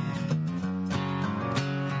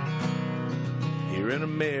 Here in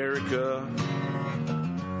America.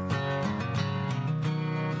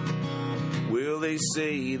 Well, they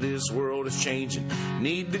say this world is changing,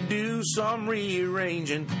 need to do some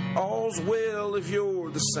rearranging. All's well if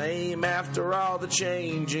you're the same after all the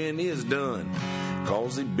changing is done.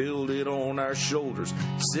 'Cause they build it on our shoulders,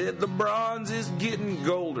 said the bronze is getting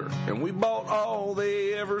golder, and we bought all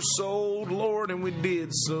they ever sold, Lord, and we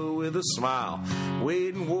did so with a smile.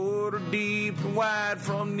 Wading water deep and wide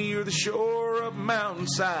from near the shore up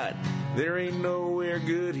mountainside, there ain't nowhere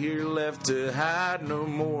good here left to hide no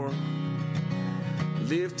more.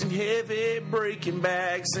 Lifting heavy, breaking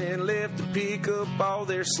backs, and left to pick up all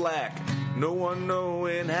their slack. No one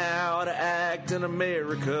knowing how to act in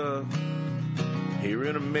America. Here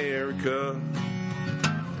in America.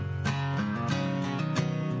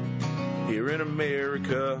 Here in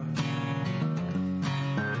America.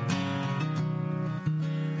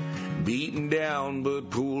 Beaten down but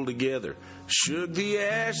pulled together, shook the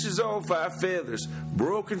ashes off our feathers,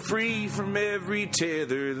 broken free from every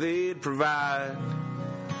tether they'd provide.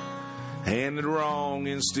 Handed wrong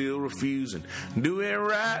and still refusing, doing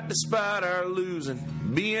right despite our losing.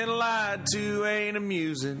 Being lied to ain't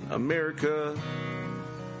amusing, America.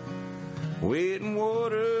 Wading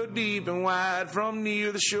water deep and wide from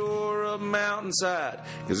near the shore of mountainside,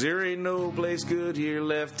 'cause there ain't no place good here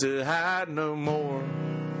left to hide no more.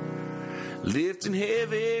 Lifting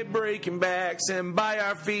heavy, breaking backs, and buy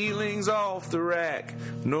our feelings off the rack.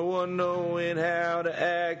 No one knowing how to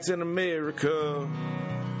act in America.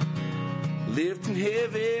 Lifting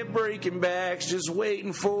heavy, breaking backs, just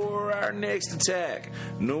waiting for our next attack.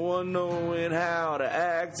 No one knowing how to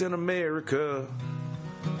act in America.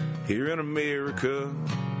 Here in America.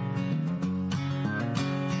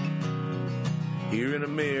 Here in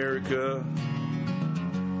America.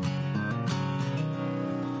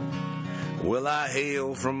 Well, I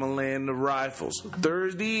hail from a land of rifles,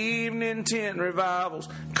 Thursday evening tent revivals,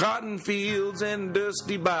 cotton fields and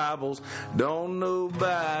dusty Bibles, don't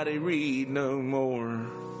nobody read no more.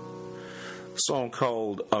 A song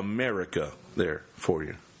called America there for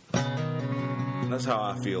you. That's how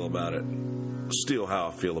I feel about it. Still how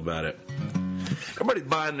I feel about it. Everybody's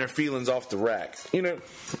buying their feelings off the rack. You know,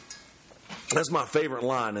 that's my favorite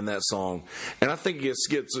line in that song, and I think it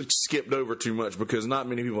gets skipped over too much because not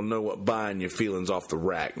many people know what buying your feelings off the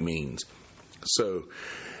rack means. So,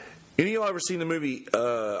 any of y'all ever seen the movie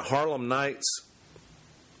Harlem Nights?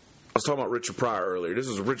 I was talking about Richard Pryor earlier. This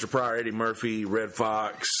is Richard Pryor, Eddie Murphy, Red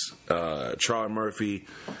Fox, Charlie Murphy,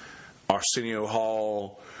 Arsenio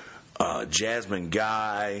Hall, Jasmine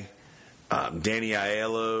Guy, Danny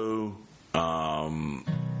Aiello,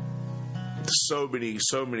 so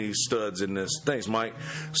many studs in this. Thanks, Mike.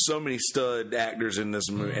 So many stud actors in this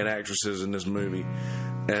and actresses in this movie.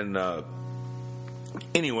 And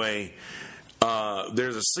anyway,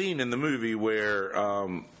 there's a scene in the movie where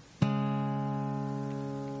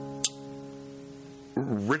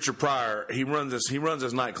Richard Pryor, he runs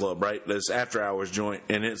this nightclub, right? This after hours joint,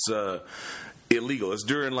 and it's illegal. It's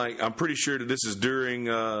during, like, I'm pretty sure that this is during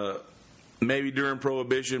maybe during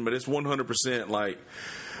Prohibition, but it's 100% like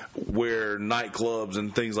where nightclubs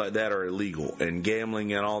and things like that are illegal, and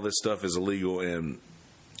gambling and all this stuff is illegal. And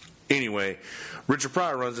anyway, Richard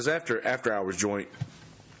Pryor runs this after hours joint,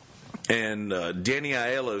 and Danny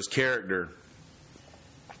Aiello's character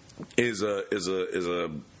is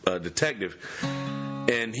a detective,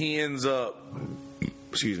 and he ends up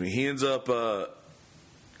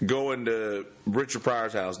going to Richard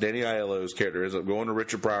Pryor's house. Danny Aiello's character ends up going to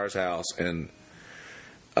Richard Pryor's house and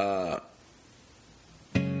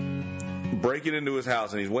breaking into his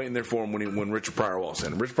house, and he's waiting there for him when Richard Pryor walks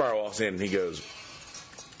in. Richard Pryor walks in and he goes,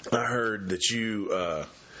 I heard that you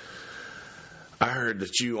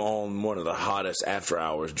own one of the hottest after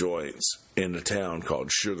hours joints in the town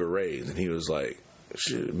called Sugar Ray's. And he was like,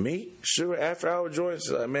 me? Sugar after hour joints?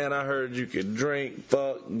 Like, man, I heard you could drink,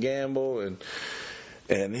 fuck, gamble, and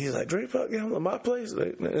he's like, drink, fuck, gamble at my place?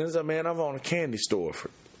 And he's like, man, I've owned a candy store for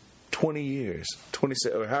 20 years,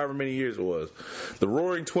 27, or however many years it was. The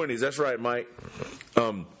Roaring 20s, that's right, Mike.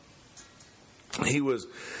 He was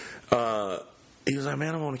like,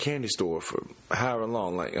 man, I'm on a candy store for however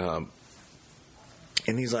long, like, and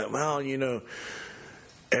he's like, well, you know,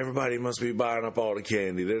 everybody must be buying up all the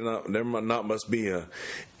candy. There not must be a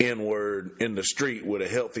N-word in the street with a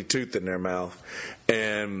healthy tooth in their mouth.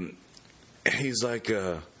 And he's like,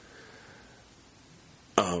 you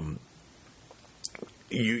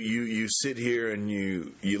sit here and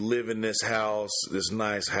you live in this house, this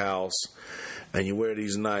nice house, and you wear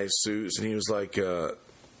these nice suits. And he was like, you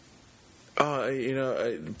know,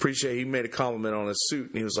 I appreciate. He made a compliment on his suit,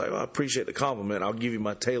 and he was like, I appreciate the compliment. I'll give you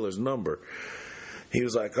my tailor's number. He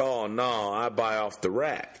was like, oh no, I buy off the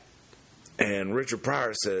rack. And Richard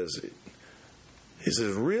Pryor says,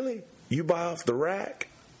 really? You buy off the rack?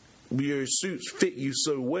 Your suits fit you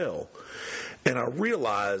so well. And I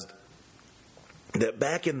realized that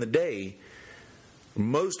back in the day,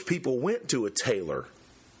 most people went to a tailor,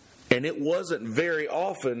 and it wasn't very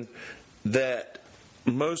often that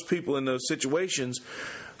most people in those situations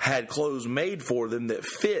had clothes made for them that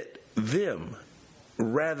fit them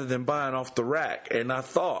rather than buying off the rack. And I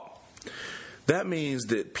thought, that means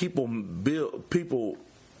that people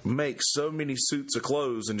make so many suits of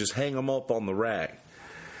clothes and just hang them up on the rack.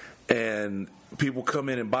 And people come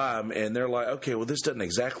in and buy them, and they're like, okay, well, this doesn't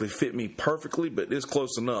exactly fit me perfectly, but it's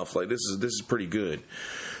close enough. Like, this is pretty good.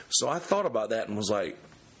 So I thought about that and was like,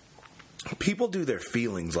 people do their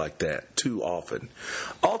feelings like that too often.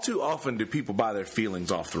 All too often do people buy their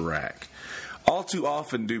feelings off the rack. All too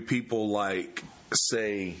often do people, like,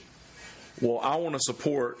 say, well, I want to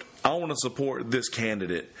support this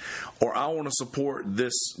candidate, or I want to support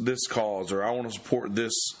this cause, or I want to support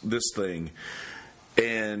this thing.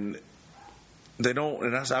 And they don't,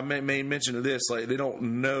 and I made mention of this, like, they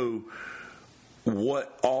don't know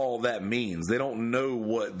what all that means. They don't know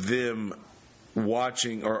what them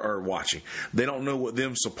watching or watching. They don't know what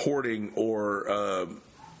them supporting or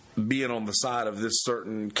being on the side of this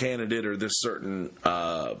certain candidate or this certain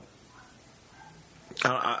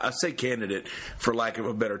I say candidate for lack of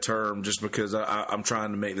a better term, just because I'm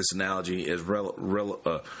trying to make this analogy as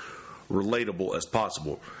relatable as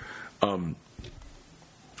possible.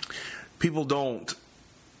 People don't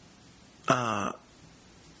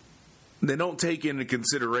they don't take into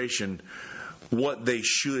consideration what they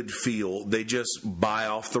should feel. They just buy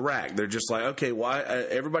off the rack. They're just like, okay, well,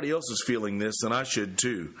 everybody else is feeling this, and I should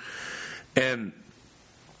too. And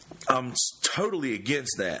I'm totally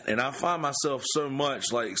against that. And I find myself so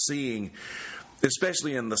much like seeing,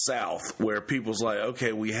 especially in the South, where people's like,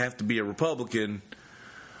 okay, well, you have to be a Republican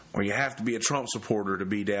or you have to be a Trump supporter to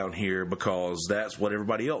be down here because that's what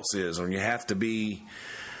everybody else is. Or you have to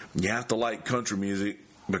like country music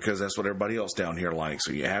because that's what everybody else down here likes.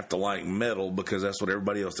 Or you have to like metal because that's what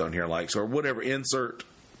everybody else down here likes. Or whatever, insert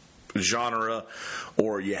genre.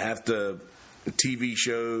 Or you have to TV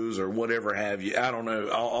shows or whatever have you. I don't know.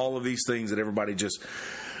 All of these things that everybody just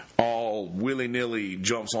all willy-nilly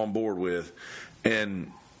jumps on board with.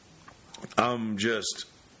 And I'm just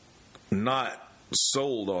not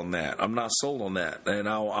sold on that. I'm not sold on that. And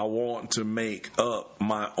I want to make up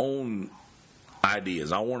my own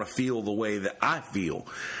ideas. I want to feel the way that I feel.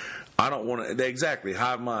 I don't want to, exactly,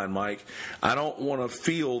 hive mind, Mike. I don't want to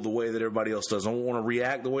feel the way that everybody else does. I don't want to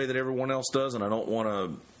react the way that everyone else does, and I don't want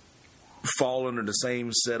to fall under the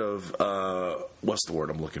same set of, what's the word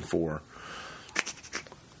I'm looking for?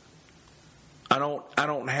 I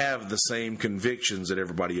don't have the same convictions that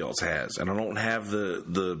everybody else has, and I don't have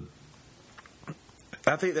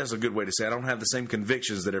I think that's a good way to say it. I don't have the same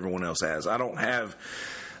convictions that everyone else has. I don't have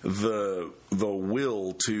the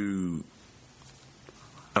will to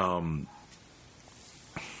I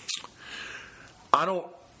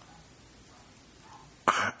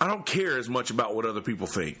don't care as much about what other people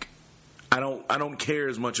think. I don't care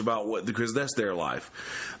as much about what, because that's their life.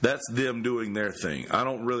 That's them doing their thing. I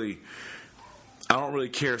don't really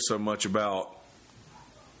care so much about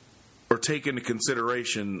or take into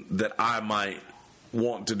consideration that I might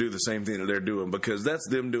want to do the same thing that they're doing, because that's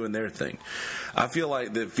them doing their thing. I feel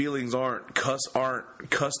like that feelings aren't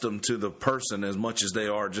custom to the person as much as they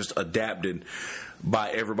are just adapted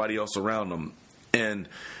by everybody else around them. And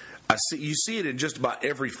you see it in just about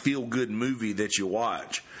every feel-good movie that you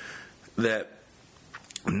watch, that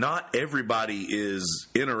not everybody is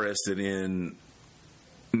interested in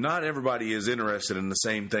the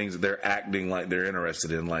same things that they're acting like they're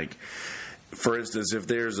interested in. Like, for instance, if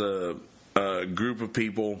there's a group of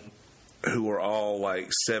people who are all like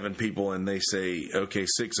 7 people, and they say, okay,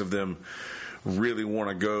 6 of them really want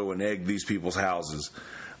to go and egg these people's houses,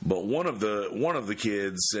 but one of the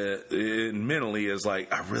kids mentally is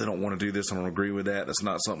like, I really don't want to do this. I don't agree with that. That's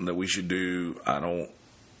not something that we should do. I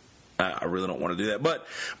really don't want to do that. But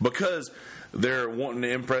because they're wanting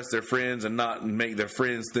to impress their friends and not make their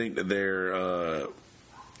friends think that they're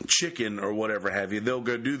chicken or whatever have you, they'll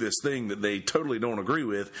go do this thing that they totally don't agree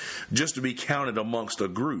with just to be counted amongst a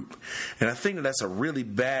group. And I think that that's a really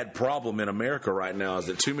bad problem in America right now, is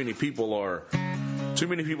that too many people are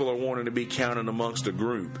wanting to be counted amongst a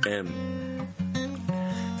group, and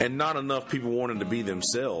not enough people wanting to be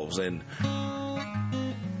themselves. And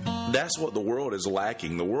that's what the world is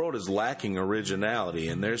lacking. The world is lacking originality,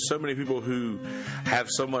 and there's so many people who have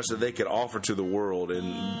so much that they could offer to the world,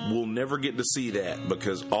 and we'll never get to see that,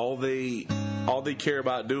 because all they care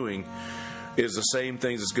about doing is the same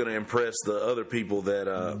things that's going to impress the other people, that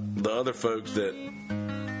the other folks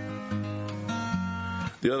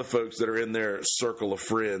that are in their circle of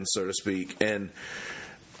friends, so to speak. And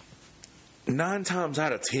 9 times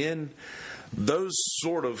out of 10, those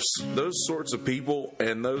sorts of people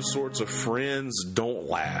and those sorts of friends don't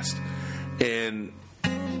last. And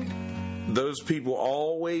those people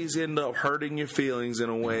always end up hurting your feelings in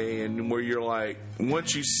a way, and where you're like,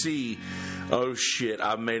 once you see, oh shit,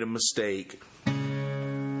 I've made a mistake,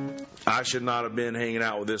 I should not have been hanging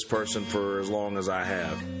out with this person for as long as I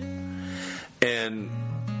have. And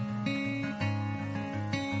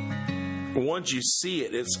once you see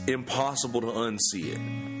it, it's impossible to unsee it.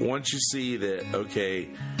 Once you see that, okay,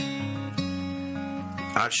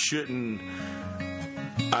 I shouldn't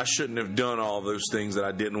have done all those things that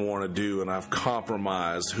I didn't want to do, and I've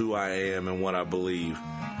compromised who I am and what I believe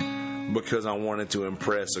because I wanted to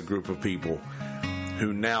impress a group of people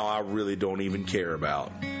who now I really don't even care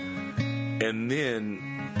about. And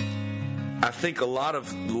then I think a lot of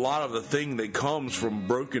the thing that comes from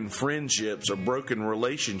broken friendships or broken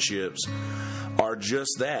relationships are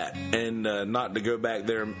just that. And not to go back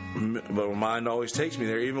there, but my mind always takes me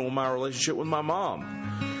there, even with my relationship with my mom.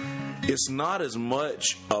 It's not as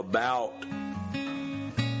much about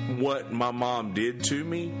what my mom did to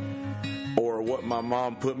me or what my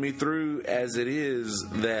mom put me through as it is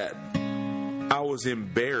that I was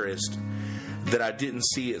embarrassed that I didn't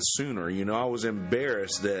see it sooner. You know, I was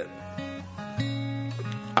embarrassed that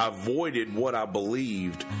I avoided what I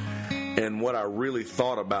believed and what I really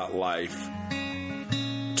thought about life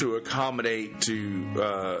to accommodate to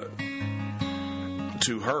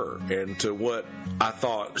her and to what I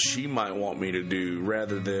thought she might want me to do,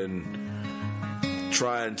 rather than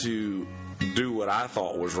trying to do what I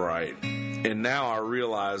thought was right. And now I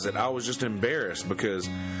realize that I was just embarrassed because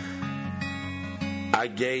I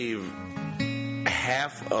gave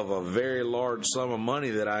half of a very large sum of money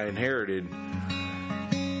that I inherited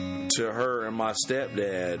to her and my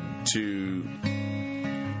stepdad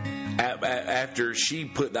after she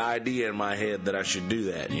put the idea in my head that I should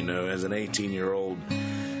do that. You know, as an 18-year-old,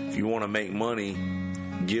 if you want to make money,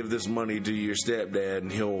 give this money to your stepdad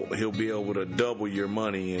and he'll be able to double your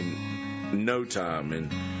money in no time.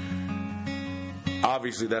 And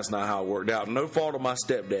obviously that's not how it worked out. No fault of my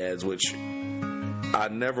stepdad's, which I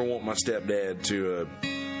never want my stepdad to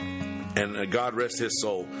and God rest his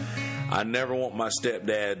soul, I never want my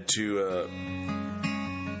stepdad to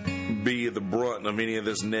be the brunt of any of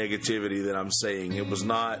this negativity that I'm saying. He was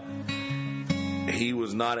not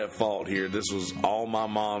at fault here. This was all my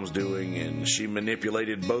mom's doing, and she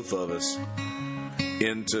manipulated both of us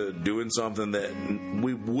into doing something that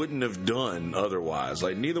we wouldn't have done otherwise.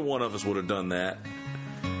 Like, neither one of us would have done that,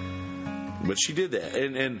 but she did that.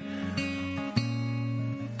 And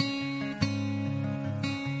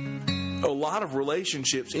a lot of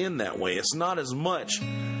relationships end that way. It's not as much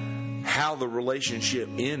how the relationship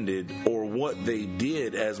ended or what they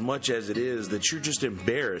did as much as it is that you're just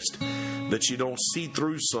embarrassed that you don't see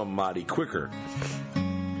through somebody quicker.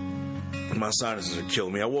 My sinuses are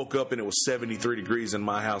killing me. I woke up and it was 73 degrees in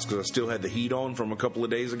my house because I still had the heat on from a couple of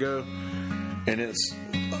days ago, and it's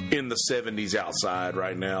in the 70s outside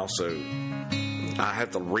right now, so I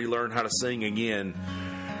have to relearn how to sing again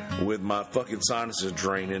with my fucking sinuses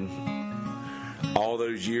draining. All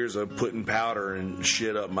those years of putting powder and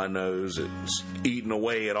shit up my nose, it's eating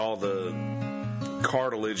away at all the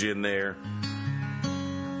cartilage in there.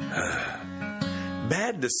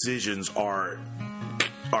 Bad decisions are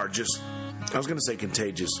just, I was going to say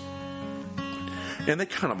contagious, and they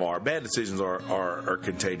kind of are. Bad decisions are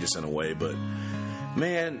contagious in a way, but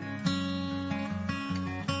man,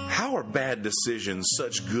 how are bad decisions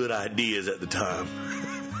such good ideas at the time?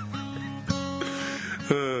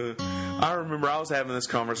 I remember I was having this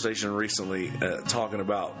conversation recently, talking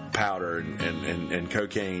about powder and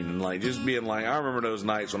cocaine, and like just being like, I remember those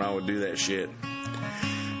nights when I would do that shit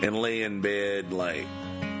and lay in bed and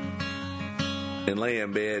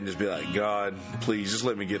just be like, God, please just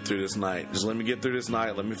let me get through this night. Just let me get through this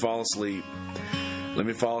night. Let me fall asleep. Let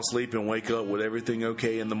me fall asleep and wake up with everything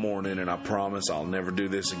okay in the morning, and I promise I'll never do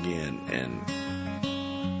this again. And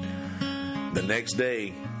the next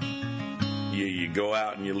day, you go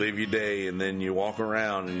out and you live your day, and then you walk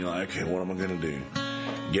around and you're like, okay, what am I going to do?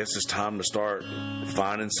 Guess it's time to start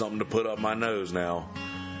finding something to put up my nose now.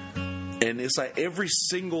 And it's like every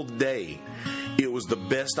single day, it was the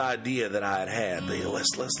best idea that I had.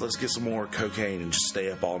 Let's get some more cocaine and just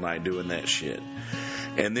stay up all night doing that shit.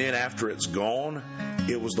 And then after it's gone,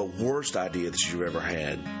 it was the worst idea that you've ever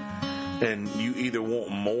had. And you either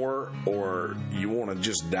want more or you want to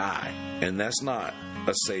just die. And that's not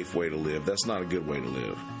a safe way to live. That's not a good way to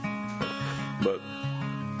live. But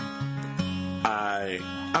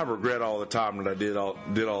I regret all the time that I did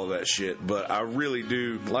all of that shit. But I really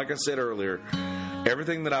do, like I said earlier,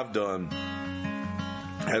 everything that I've done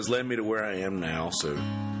has led me to where I am now. So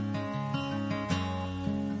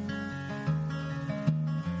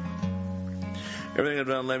everything I've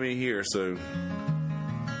done led me here. So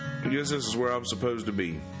I guess this is where I'm supposed to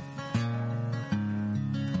be.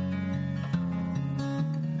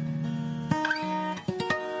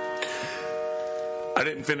 I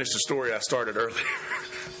didn't finish the story I started earlier.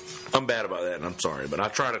 I'm bad about that, and I'm sorry, but I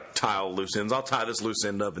try to tie all loose ends. I'll tie this loose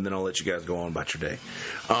end up, and then I'll let you guys go on about your day.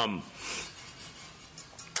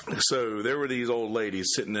 So there were these old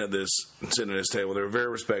ladies sitting at this table. They were very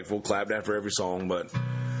respectful, clapped after every song, but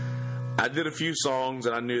I did a few songs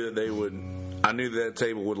that I knew that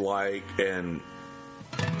table would like, and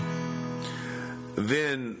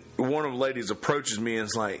then one of the ladies approaches me and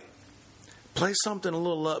is like, play something a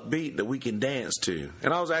little upbeat that we can dance to.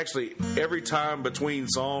 And I was actually, every time between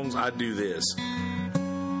songs, I do this.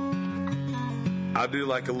 I do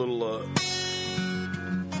like a little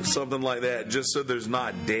something like that, just so there's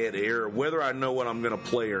not dead air, whether I know what I'm going to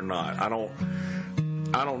play or not. I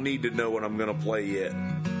don't need to know what I'm going to play yet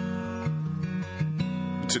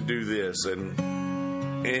to do this.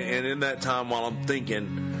 And in that time while I'm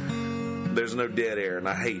thinking, there's no dead air, and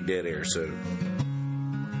I hate dead air, so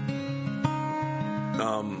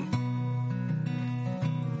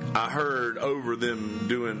I heard over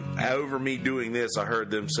me doing this, I heard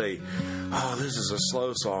them say, oh, this is a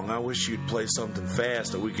slow song. I wish you'd play something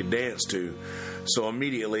fast that we could dance to. So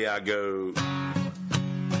immediately I go,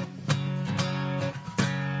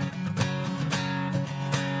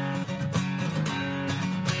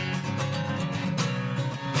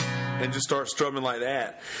 and just start strumming like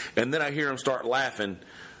that. And then I hear them start laughing.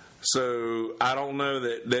 So I don't know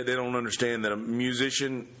that they don't understand that a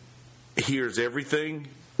musician hears everything.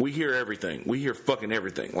 We hear everything. We hear fucking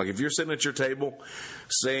everything. Like if you're sitting at your table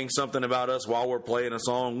saying something about us while we're playing a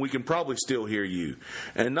song, we can probably still hear you.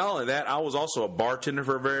 And not only that, I was also a bartender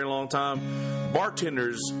for a very long time.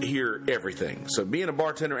 Bartenders hear everything. So being a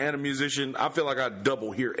bartender and a musician, I feel like I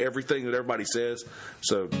double hear everything that everybody says.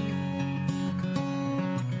 So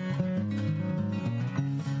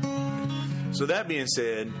that being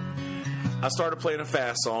said, I started playing a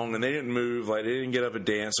fast song, and they didn't move, like they didn't get up and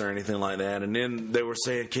dance or anything like that. And then they were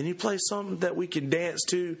saying, can you play something that we can dance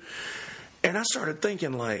to? And I started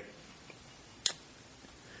thinking, like,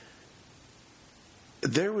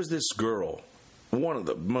 there was this girl, one of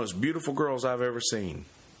the most beautiful girls I've ever seen,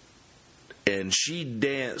 and she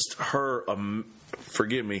danced her,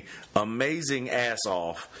 amazing ass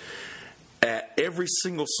off at every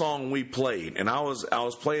single song we played. And I was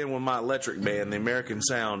playing with my electric band, the American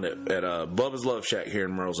Sound, at Bubba's Love Shack here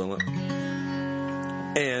in Merle's Inlet.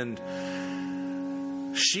 And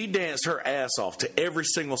she danced her ass off to every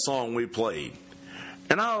single song we played.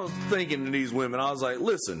 And I was thinking to these women, I was like,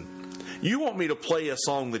 listen, you want me to play a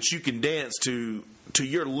song that you can dance to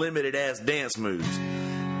your limited ass dance moves.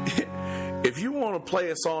 If you want to play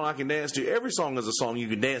a song I can dance to, every song is a song you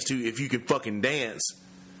can dance to if you can fucking dance.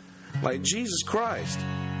 Like, Jesus Christ.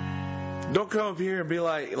 Don't come up here and be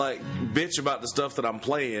like bitch about the stuff that I'm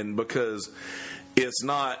playing because it's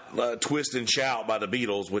not Twist and Shout by the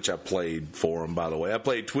Beatles, which I played for them, by the way. I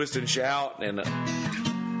played Twist and Shout, and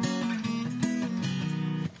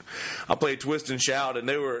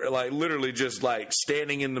they were like literally just like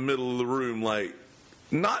standing in the middle of the room, like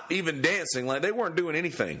not even dancing, like they weren't doing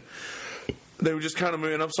anything. They were just kind of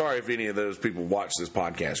moving. I'm sorry if any of those people watch this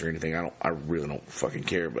podcast or anything. I really don't fucking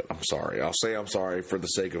care, but I'm sorry. I'll say I'm sorry for the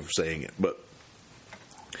sake of saying it. But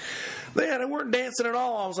they weren't dancing at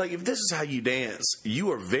all. I was like, if this is how you dance,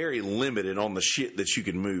 you are very limited on the shit that you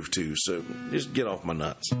can move to. So just get off my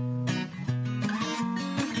nuts.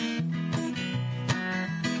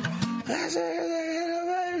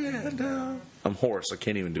 I'm hoarse. I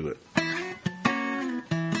can't even do it.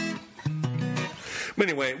 But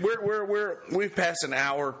anyway, we've passed an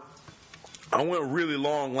hour. I went really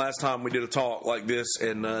long last time we did a talk like this,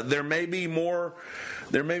 and there may be more.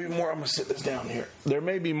 I'm gonna sit this down here. There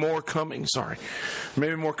may be more coming. Sorry,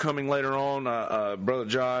 maybe more coming later on. Brother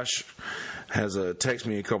Josh has texted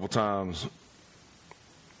me a couple times.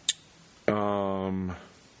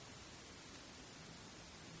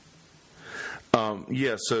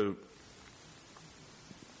 Yeah. So.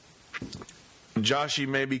 Joshy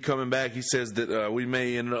may be coming back. He says that we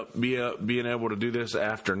may end up being able to do this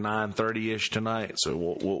after 9:30ish tonight. So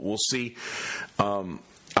we'll see. I'm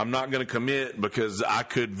not going to commit because I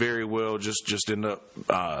could very well just end up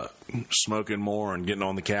smoking more and getting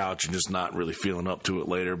on the couch and just not really feeling up to it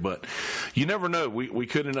later. But you never know. We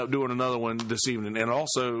could end up doing another one this evening. And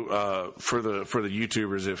also for the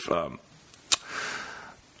YouTubers,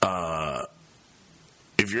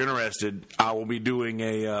 if you're interested, I will be doing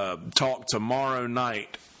a talk tomorrow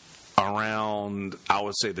night around, I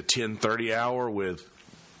would say, the 10:30 hour with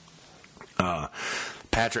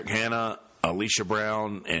Patrick Hanna, Alicia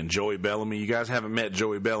Brown, and Joey Bellamy. You guys haven't met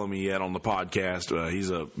Joey Bellamy yet on the podcast.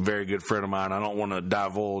 He's a very good friend of mine. I don't want to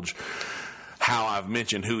divulge how I've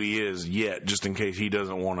mentioned who he is yet, just in case he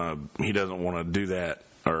doesn't want to do that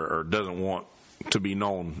or doesn't want to be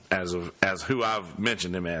known as who I've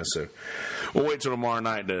mentioned him as. So we'll wait till tomorrow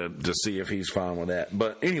night to see if he's fine with that.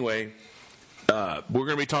 But anyway, we're going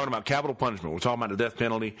to be talking about capital punishment. We're talking about the death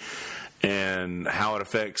penalty and how it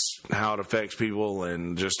affects people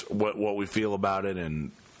and just what we feel about it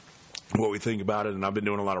and what we think about it. And I've been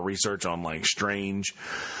doing a lot of research on like strange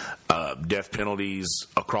death penalties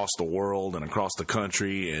across the world and across the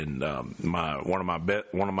country. And one of my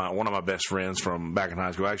best friends from back in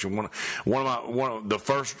high school, actually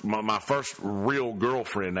my first real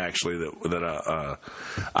girlfriend actually that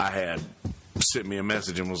I had, sent me a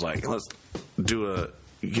message and was like, can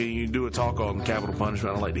you do a talk on capital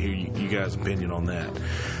punishment? I'd like to hear you guys' opinion on that.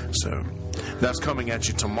 So that's coming at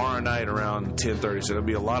you tomorrow night around 10:30. So there'll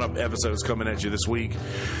be a lot of episodes coming at you this week.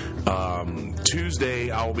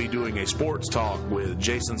 Tuesday, I will be doing a sports talk with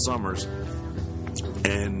Jason Summers,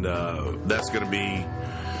 and that's going to be.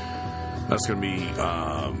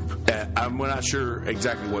 I'm not sure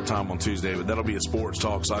exactly what time on Tuesday, but that'll be a sports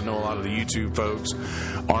talk. So I know a lot of the YouTube folks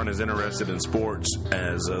aren't as interested in sports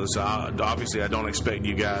as. So obviously, I don't expect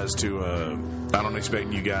you guys to.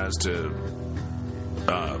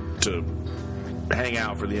 To hang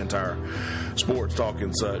out for the entire sports talk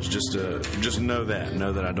and such. Just know that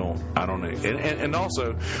I don't. And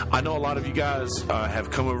also, I know a lot of you guys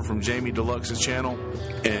have come over from Jamie Deluxe's channel,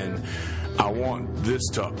 and I want this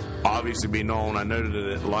to obviously be known. I know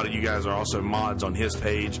that a lot of you guys are also mods on his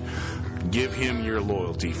page. Give him your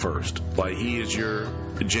loyalty first. Like, he is your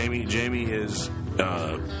Jamie is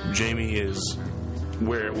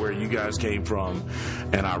where you guys came from,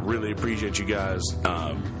 and I really appreciate you guys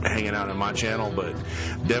hanging out in my channel. But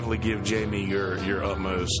definitely give Jamie your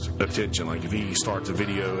utmost attention. Like, if he starts a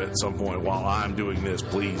video at some point while I'm doing this,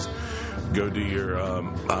 please go do your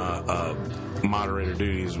moderator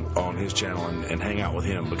duties on his channel and hang out with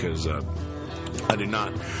him, because I do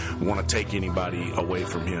not want to take anybody away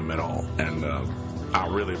from him at all. And I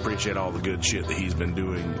really appreciate all the good shit that he's been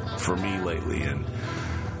doing for me lately, and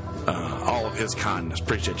all of his kindness.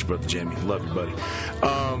 Appreciate you, Brother Jimmy. Love you, buddy.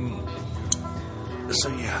 So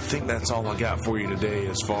yeah, I think that's all I got for you today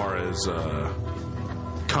as far as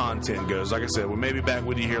content goes. Like I said, we may be back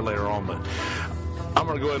with you here later on, but I'm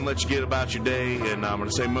going to go ahead and let you get about your day, and I'm going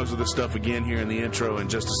to say most of this stuff again here in the intro in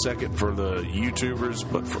just a second for the YouTubers,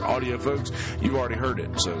 but for audio folks, you've already heard it.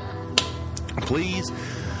 So please,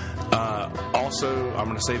 also, I'm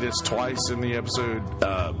going to say this twice in the episode,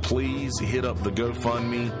 please hit up the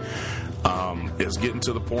GoFundMe. It's getting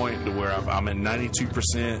to the point to where I'm at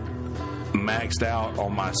 92% maxed out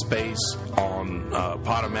on my space on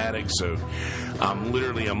Podomatic, so I'm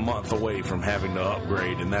literally a month away from having to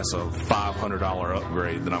upgrade, and that's a $500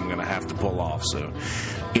 upgrade that I'm going to have to pull off. So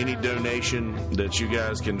any donation that you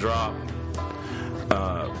guys can drop,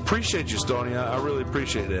 appreciate you, Stoney. I really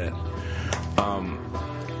appreciate that.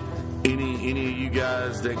 Any of you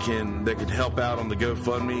guys that can help out on the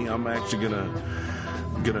GoFundMe, I'm actually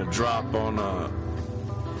gonna drop on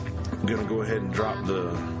gonna go ahead and drop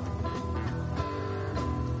the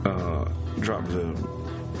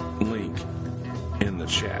link in the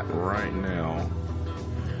chat right now.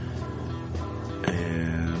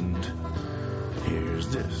 And here's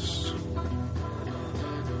this.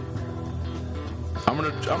 I'm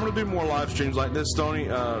gonna do more live streams like this, Stoney.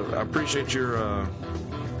 I appreciate your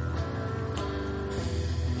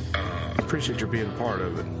being a part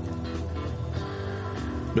of it.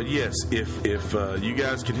 But yes, if you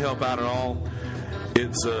guys can help out at all,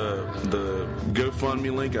 it's the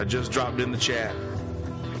GoFundMe link I just dropped in the chat.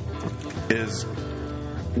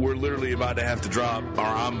 We're literally about to have to drop, or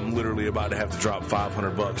I'm literally about to have to drop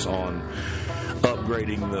 $500 on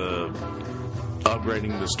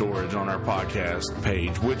upgrading the storage on our podcast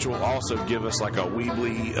page, which will also give us like a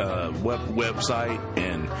Weebly website,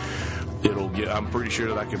 and I'm pretty sure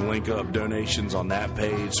that I can link up donations on that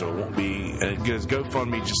page, so it won't be, because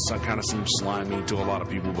GoFundMe just kind of seems slimy to a lot of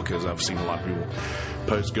people, because I've seen a lot of people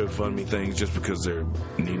post GoFundMe things just because they're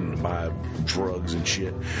needing to buy drugs and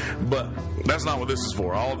shit. But that's not what this is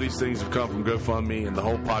for. All of these things have come from GoFundMe, and the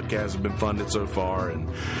whole podcast has been funded so far, and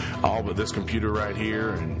all but this computer right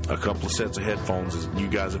here and a couple of sets of headphones that you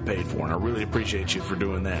guys have paid for, and I really appreciate you for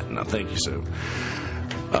doing that, and I thank you. So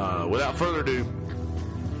without further ado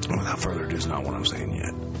is not what I'm saying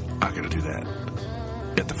yet. I gotta do that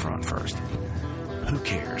at the front first. Who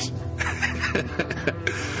cares?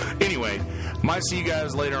 Anyway, might see you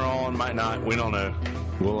guys later on, might not. We don't know.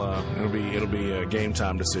 It'll be a game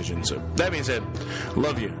time decision. So that being said,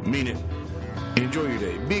 love you, mean it. Enjoy your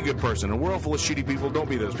day. Be a good person. In a world full of shitty people, don't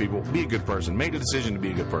be those people. Be a good person. Make the decision to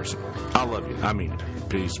be a good person. I love you. I mean it.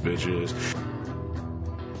 Peace, bitches.